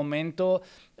llegar al momento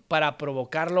para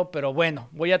provocarlo. Pero bueno,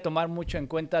 voy a tomar mucho en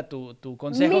cuenta tu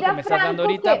consejo. Mira, que me estás dando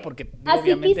ahorita, porque así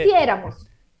obviamente quisiéramos.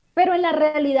 Pero en la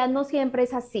realidad no siempre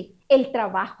es así. El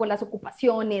trabajo, las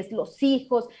ocupaciones, los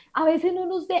hijos, a veces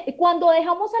cuando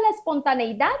dejamos a la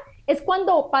espontaneidad es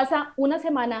cuando pasa una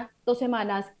semana, 2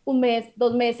 semanas, 1 mes,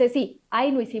 2 meses y,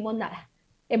 ay, no hicimos nada.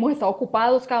 Hemos estado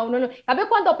ocupados cada uno. En cambio,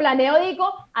 cuando planeo digo,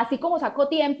 así como saco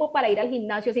tiempo para ir al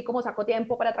gimnasio, así como saco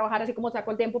tiempo para trabajar, así como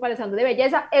saco el tiempo para el salón de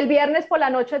belleza, el viernes por la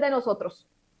noche es de nosotros.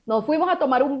 Nos fuimos a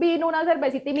tomar un vino, una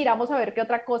cervecita y miramos a ver qué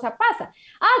otra cosa pasa.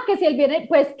 Ah, que si el viernes,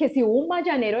 pues que si hubo un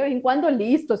mañanero de vez en cuando,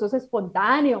 listo, eso es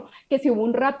espontáneo. Que si hubo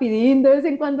un rapidín de vez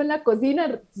en cuando en la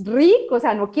cocina, rico. O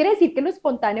sea, no quiere decir que lo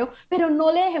espontáneo, pero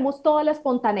no le dejemos toda la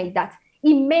espontaneidad.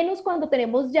 Y menos cuando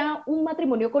tenemos ya un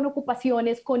matrimonio con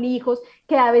ocupaciones, con hijos,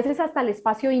 que a veces hasta el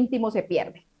espacio íntimo se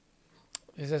pierde.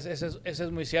 Eso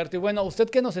es muy cierto. Y bueno, usted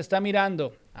que nos está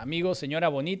mirando, amigo, señora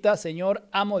bonita, señor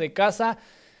amo de casa,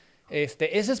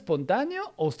 ¿es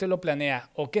espontáneo o usted lo planea?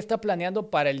 ¿O qué está planeando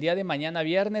para el día de mañana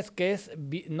viernes, que es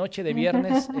noche de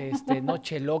viernes,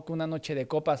 noche loca, una noche de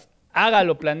copas?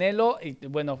 Hágalo, planéelo y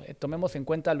bueno, tomemos en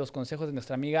cuenta los consejos de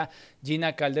nuestra amiga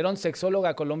Gina Calderón,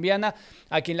 sexóloga colombiana,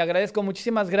 a quien le agradezco.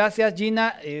 Muchísimas gracias,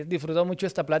 Gina. He disfrutado mucho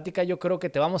esta plática. Yo creo que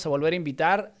te vamos a volver a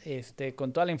invitar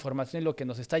con toda la información y lo que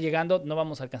nos está llegando. No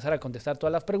vamos a alcanzar a contestar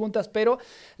todas las preguntas, pero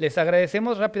les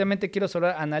agradecemos. Rápidamente quiero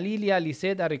saludar a Ana Lilia, a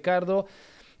Lisette, a Ricardo,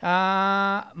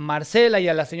 a Marcela y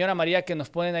a la señora María que nos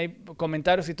ponen ahí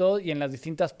comentarios y todo, y en las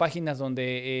distintas páginas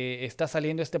donde está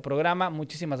saliendo este programa.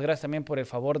 Muchísimas gracias también por el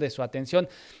favor de su atención.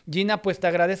 Gina, pues te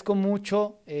agradezco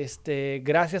mucho,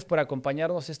 gracias por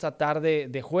acompañarnos esta tarde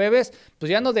de jueves. Pues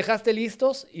ya nos dejaste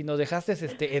listos y nos dejaste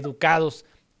educados.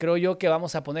 Creo yo que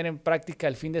vamos a poner en práctica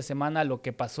el fin de semana lo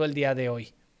que pasó el día de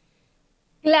hoy.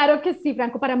 Claro que sí,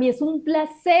 Franco, para mí es un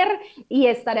placer y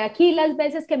estaré aquí las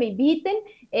veces que me inviten.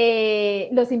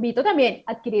 Los invito también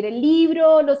a adquirir el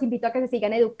libro, los invito a que se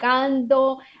sigan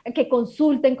educando, a que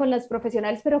consulten con los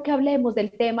profesionales, pero que hablemos del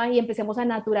tema y empecemos a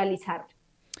naturalizarlo.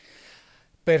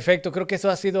 Perfecto, creo que eso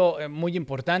ha sido muy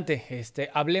importante.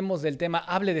 Hablemos del tema,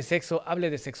 hable de sexo, hable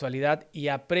de sexualidad y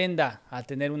aprenda a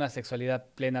tener una sexualidad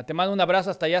plena. Te mando un abrazo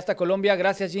hasta allá, hasta Colombia.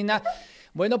 Gracias, Gina.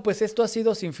 Bueno, pues esto ha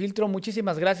sido Sin Filtro.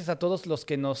 Muchísimas gracias a todos los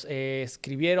que nos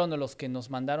escribieron o los que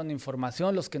nos mandaron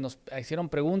información, los que nos hicieron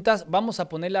preguntas. Vamos a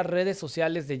poner las redes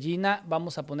sociales de Gina,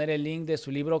 vamos a poner el link de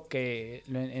su libro que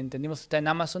entendimos está en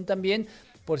Amazon también,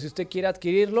 por si usted quiere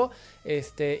adquirirlo,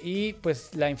 y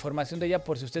pues la información de ella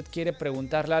por si usted quiere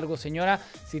preguntarle algo, señora,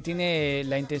 si tiene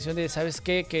la intención de, ¿sabes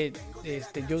qué? Que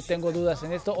yo tengo dudas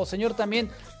en esto, o señor también,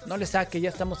 no le saque, ya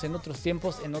estamos en otros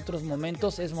tiempos, en otros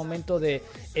momentos, es momento de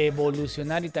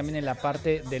evolucionar y también en la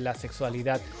parte de la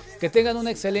sexualidad. Que tengan una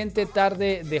excelente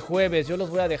tarde de jueves. Yo los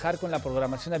voy a dejar con la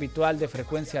programación habitual de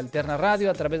Frecuencia Alterna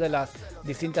Radio a través de las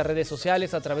distintas redes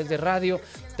sociales, a través de radio,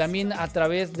 también a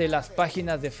través de las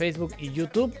páginas de Facebook y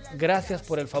YouTube. Gracias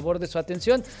por el favor de su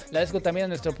atención. Le agradezco también a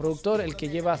nuestro productor, el que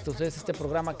lleva hasta ustedes este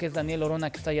programa, que es Daniel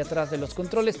Orona, que está ahí atrás de los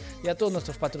controles, y a todos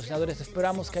nuestros patrocinadores.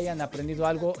 Esperamos que hayan aprendido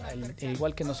algo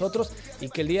igual que nosotros y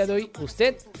que el día de hoy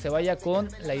usted se vaya con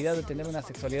la idea de tener una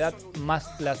sexualidad más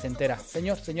placentera.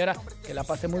 Señor, señora, que la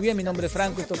pase muy bien. Mi nombre es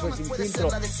Franco, esto fue Sin Filtro.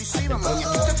 El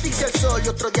sol y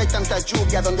otro día hay tanta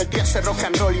lluvia, donde el día se rock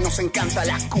and roll y nos encanta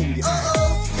la cumbia.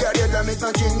 Diario es la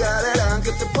misma chingadera,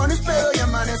 que te pones pedo y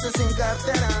amaneces sin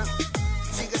cartera.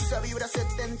 Sigue esa vibra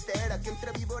setentera, que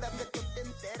entre víboras